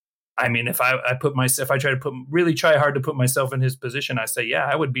 I mean, if I really try hard to put myself in his position, I say, yeah,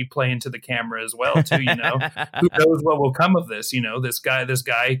 I would be playing to the camera as well, too. Who knows what will come of this?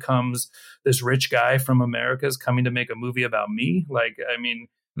 This rich guy from America is coming to make a movie about me. Like, I mean,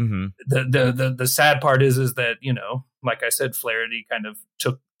 the sad part is that, like I said, Flaherty kind of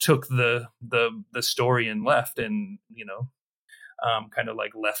took the story and left, and, kind of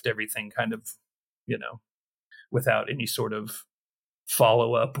like left everything kind of, without any sort of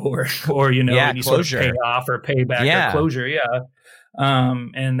follow up or any closure. Sort of payoff or payback or closure.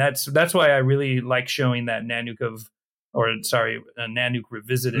 And that's why I really like showing that Nanook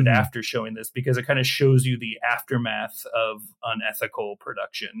revisited after showing this, because it kind of shows you the aftermath of unethical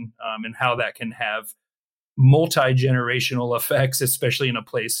production, and how that can have multi-generational effects, especially in a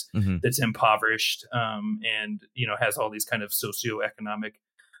place that's impoverished, and has all these kind of socioeconomic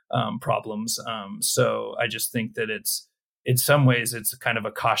problems. So I just think that in some ways, it's kind of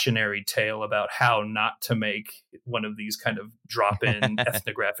a cautionary tale about how not to make one of these kind of drop-in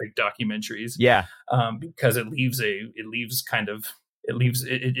ethnographic documentaries. Yeah, because it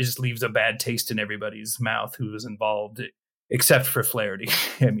just leaves a bad taste in everybody's mouth who was involved, except for Flaherty.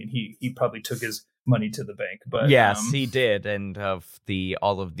 I mean, he probably took his money to the bank, but yes, he did, and of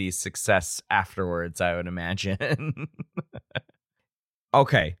all of the success afterwards, I would imagine.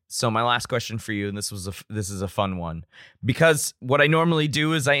 Okay, so my last question for you, and this is a fun one, because what I normally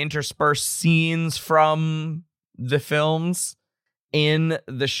do is I intersperse scenes from the films in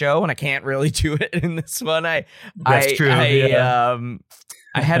the show, and I can't really do it in this one. That's true.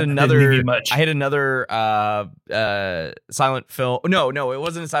 I had Didn't leave another you much. I had another silent film. No, it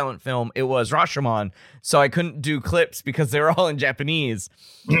wasn't a silent film. It was Rashomon. So I couldn't do clips because they were all in Japanese.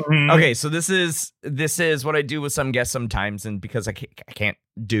 Mhm. Okay, so this is what I do with some guests sometimes, and because I can't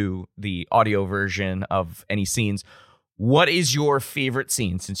do the audio version of any scenes. What is your favorite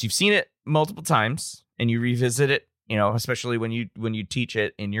scene, since you've seen it multiple times and you revisit it? You know, especially when you teach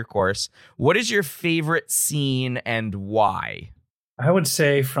it in your course. What is your favorite scene and why? I would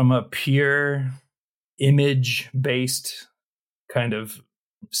say from a pure image-based kind of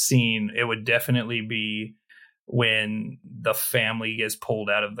scene, it would definitely be when the family gets pulled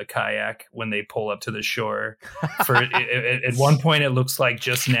out of the kayak when they pull up to the shore. At one point, it looks like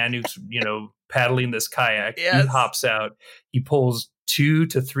just Nanook's, paddling this kayak. Yes. He hops out. He pulls 2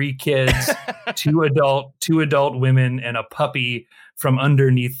 to 3 kids, two adult women, and a puppy from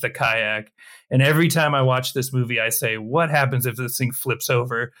underneath the kayak. And every time I watch this movie, I say, what happens if this thing flips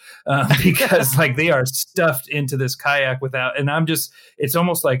over? Because like they are stuffed into this kayak without, and it's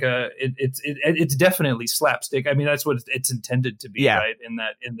almost like it's definitely slapstick. I mean, that's what it's intended to be, right?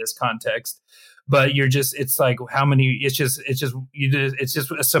 In this context. But it's like how many, it's just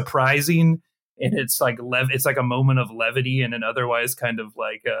surprising. And it's like a moment of levity in an otherwise kind of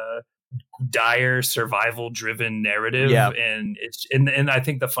like dire survival driven narrative. Yeah. And I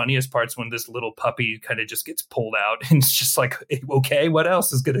think the funniest part's when this little puppy kind of just gets pulled out and it's just like, okay, what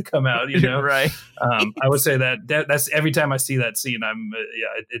else is going to come out? Right. I would say that's every time I see that scene,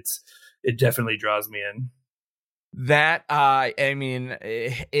 it definitely draws me in. That I mean,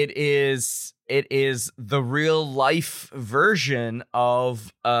 it is the real life version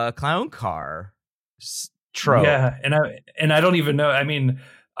of a clown car trope. Yeah, and I don't even know. I mean,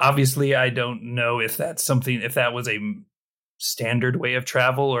 obviously, I don't know if that was a standard way of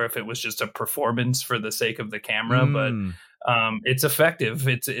travel or if it was just a performance for the sake of the camera. But it's effective.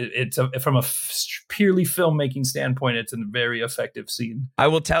 It's from a purely filmmaking standpoint, it's a very effective scene. I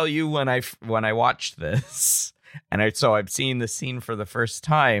will tell you, when I watched this. And so I've seen the scene for the first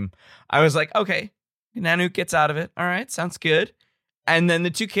time. I was like, okay, Nanook gets out of it. All right, sounds good. And then the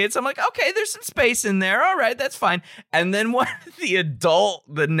 2 kids, I'm like, okay, there's some space in there. All right, that's fine. And then when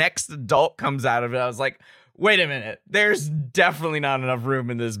the next adult comes out of it, I was like, wait a minute, there's definitely not enough room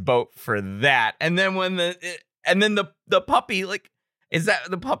in this boat for that. And then the puppy, like, is that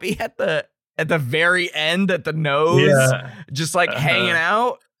the puppy at the very end at the nose, just like hanging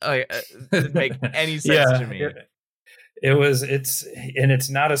out? Didn't make any sense to me. It's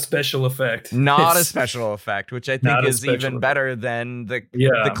not a special effect. A special effect, which I think is even better than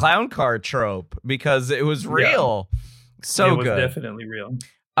the clown car trope, because it was real. Yeah. So good. It was definitely real.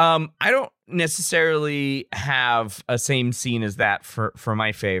 I don't necessarily have a same scene as that for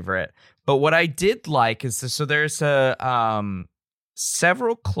my favorite, but what I did like is there's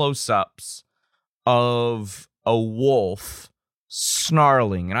several close-ups of a wolf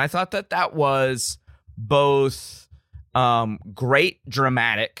snarling, and I thought that was both great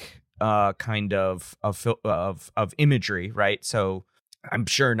dramatic kind of imagery, right? So I'm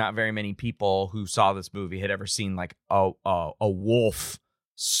sure not very many people who saw this movie had ever seen like a wolf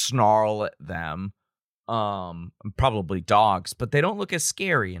snarl at them. Probably dogs, but they don't look as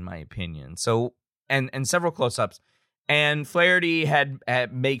scary in my opinion. So and several close-ups, and Flaherty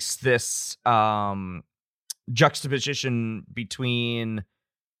makes this juxtaposition between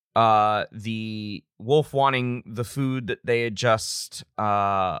the wolf wanting the food that they had just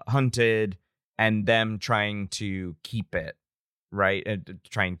hunted and them trying to keep it, right? And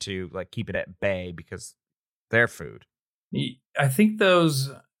trying to like keep it at bay because their food. I think those,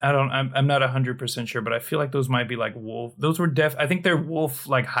 I'm not 100% sure, but I feel like those might be like wolf. Those were I think they're wolf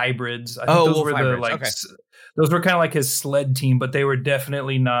like hybrids. I think those were hybrids. Okay. Those were kind of like his sled team, but they were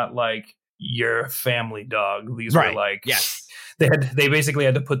definitely not like your family dog. These were like, yes. They basically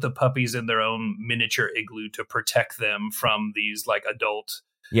had to put the puppies in their own miniature igloo to protect them from these like adult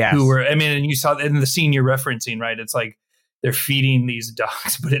who were, I mean, and you saw in the scene you're referencing, right? It's like they're feeding these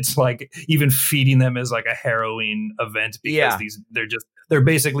dogs, but it's like even feeding them is like a harrowing event because they're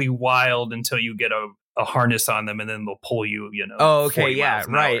basically wild until you get a harness on them and then they'll pull you, Oh, okay. Yeah.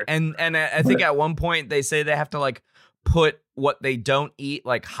 Right. And I think at one point they say they have to like put what they don't eat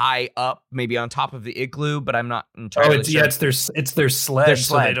like high up, maybe on top of the igloo, but I'm not entirely sure. Yeah, it's their sled, Their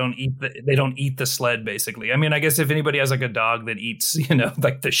so sled. they don't eat the sled basically. I mean, I guess if anybody has like a dog that eats,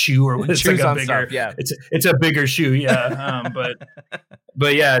 like the shoe or it's like a bigger, stuff, yeah. it's a bigger shoe, yeah.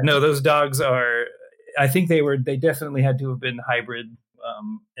 But yeah, no, those dogs are. I think they definitely had to have been hybrid,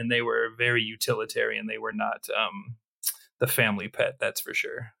 and they were very utilitarian. They were not the family pet, that's for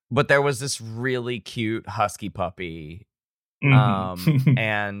sure. But there was this really cute husky puppy. Mm-hmm.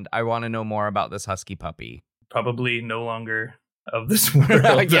 And I want to know more about this husky puppy. Probably no longer of this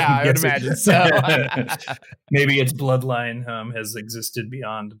world. Yeah, I would imagine so. Maybe its bloodline has existed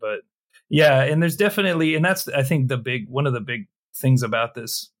beyond, but yeah, and there's definitely, and that's, I think, one of the big things about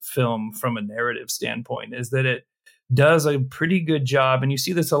this film from a narrative standpoint is that it does a pretty good job, and you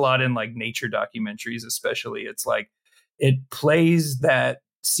see this a lot in like nature documentaries especially. It's like it plays that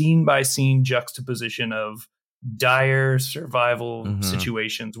scene by scene juxtaposition of dire survival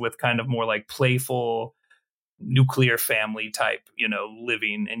situations with kind of more like playful nuclear family type,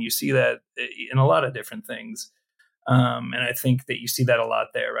 living. And you see that in a lot of different things. And I think that you see that a lot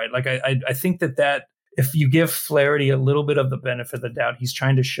there, right? Like, I think that if you give Flaherty a little bit of the benefit of the doubt, he's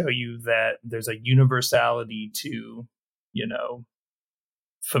trying to show you that there's a universality to,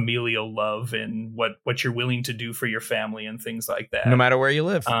 familial love and what you're willing to do for your family and things like that. No matter where you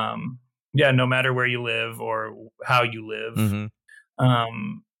live. Yeah, no matter where you live or how you live.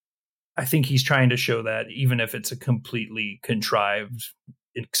 Mm-hmm. I think he's trying to show that, even if it's a completely contrived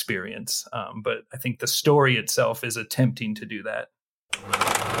experience. But I think the story itself is attempting to do that.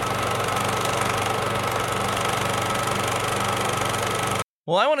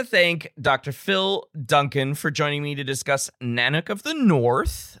 Well, I want to thank Dr. Phil Duncan for joining me to discuss Nanook of the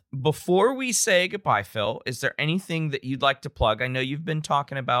North. Before we say goodbye, Phil, is there anything that you'd like to plug? I know you've been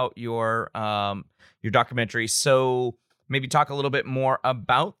talking about your documentary, so maybe talk a little bit more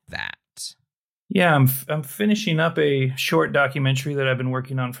about that. Yeah, I'm finishing up a short documentary that I've been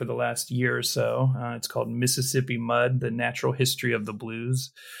working on for the last year or so. It's called Mississippi Mud: The Natural History of the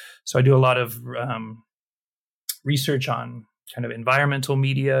Blues. So I do a lot of research on kind of environmental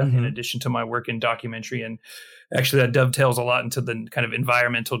media in addition to my work in documentary. And actually that dovetails a lot into the kind of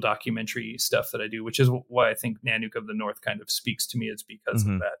environmental documentary stuff that I do, which is why I think Nanook of the North kind of speaks to me. It's because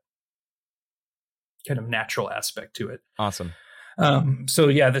of that kind of natural aspect to it. Awesome. So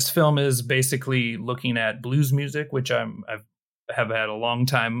yeah, this film is basically looking at blues music, which I have had a long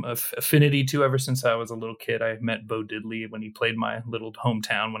time of affinity to ever since I was a little kid. I met Bo Diddley when he played my little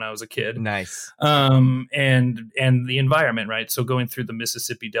hometown when I was a kid. Nice. And the environment, right? So going through the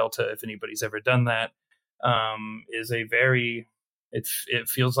Mississippi Delta, if anybody's ever done that, is a very, it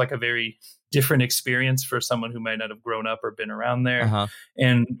feels like a very different experience for someone who might not have grown up or been around there.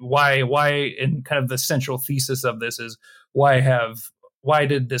 And why, and kind of the central thesis of this is why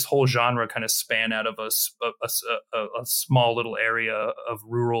did this whole genre kind of span out of a small little area of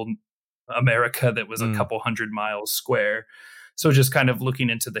rural America that was a couple 100 miles square? So just kind of looking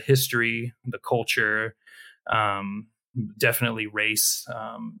into the history, the culture, definitely race,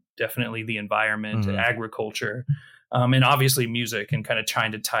 definitely the environment, agriculture, and obviously music, and kind of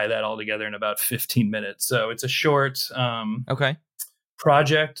trying to tie that all together in about 15 minutes. So it's a short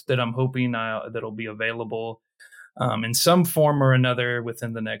project that I'm hoping that'll be available in some form or another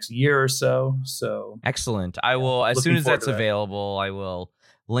within the next year or so. So excellent. I will, as soon as that's available, I will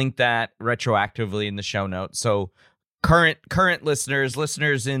link that retroactively in the show notes. So current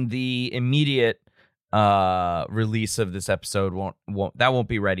listeners in the immediate release of this episode won't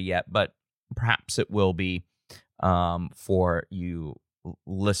be ready yet, but perhaps it will be for you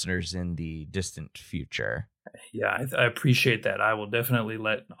listeners in the distant future. Yeah, I appreciate that. I will definitely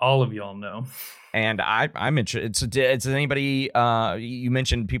let all of y'all know. And I'm interested. It's anybody. You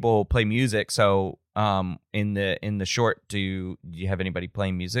mentioned people play music, so in the short, do you have anybody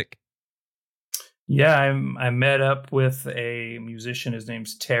playing music? Yeah, I met up with a musician. His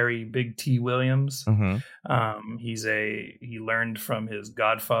name's Terry Big T Williams. He learned from his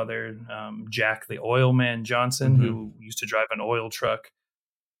godfather, Jack the Oil Man Johnson, who used to drive an oil truck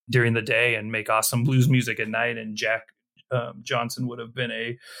during the day and make awesome blues music at night. And Jack Johnson would have been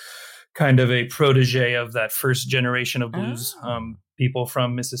a kind of a protege of that first generation of blues people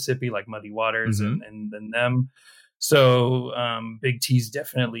from Mississippi, like Muddy Waters and them. So Big T's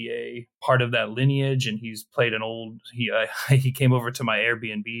definitely a part of that lineage, and he's played he came over to my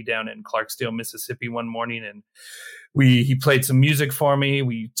Airbnb down in Clarksdale, Mississippi one morning, and he played some music for me.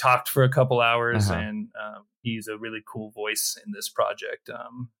 We talked for a couple hours, and he's a really cool voice in this project.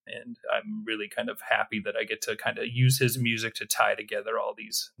 And I'm really kind of happy that I get to kind of use his music to tie together all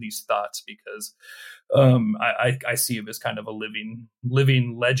these thoughts, because I see him as kind of a living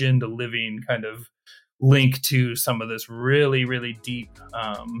legend, a living kind of link to some of this really, really deep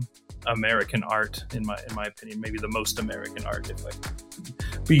American art, in my opinion, maybe the most American art, if I can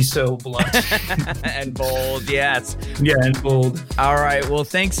be so blunt. And bold, yes. Yeah, and bold. All right. Well,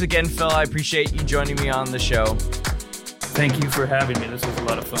 thanks again, Phil. I appreciate you joining me on the show. Thank you for having me. This was a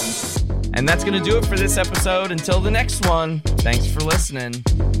lot of fun. And that's going to do it for this episode. Until the next one, thanks for listening.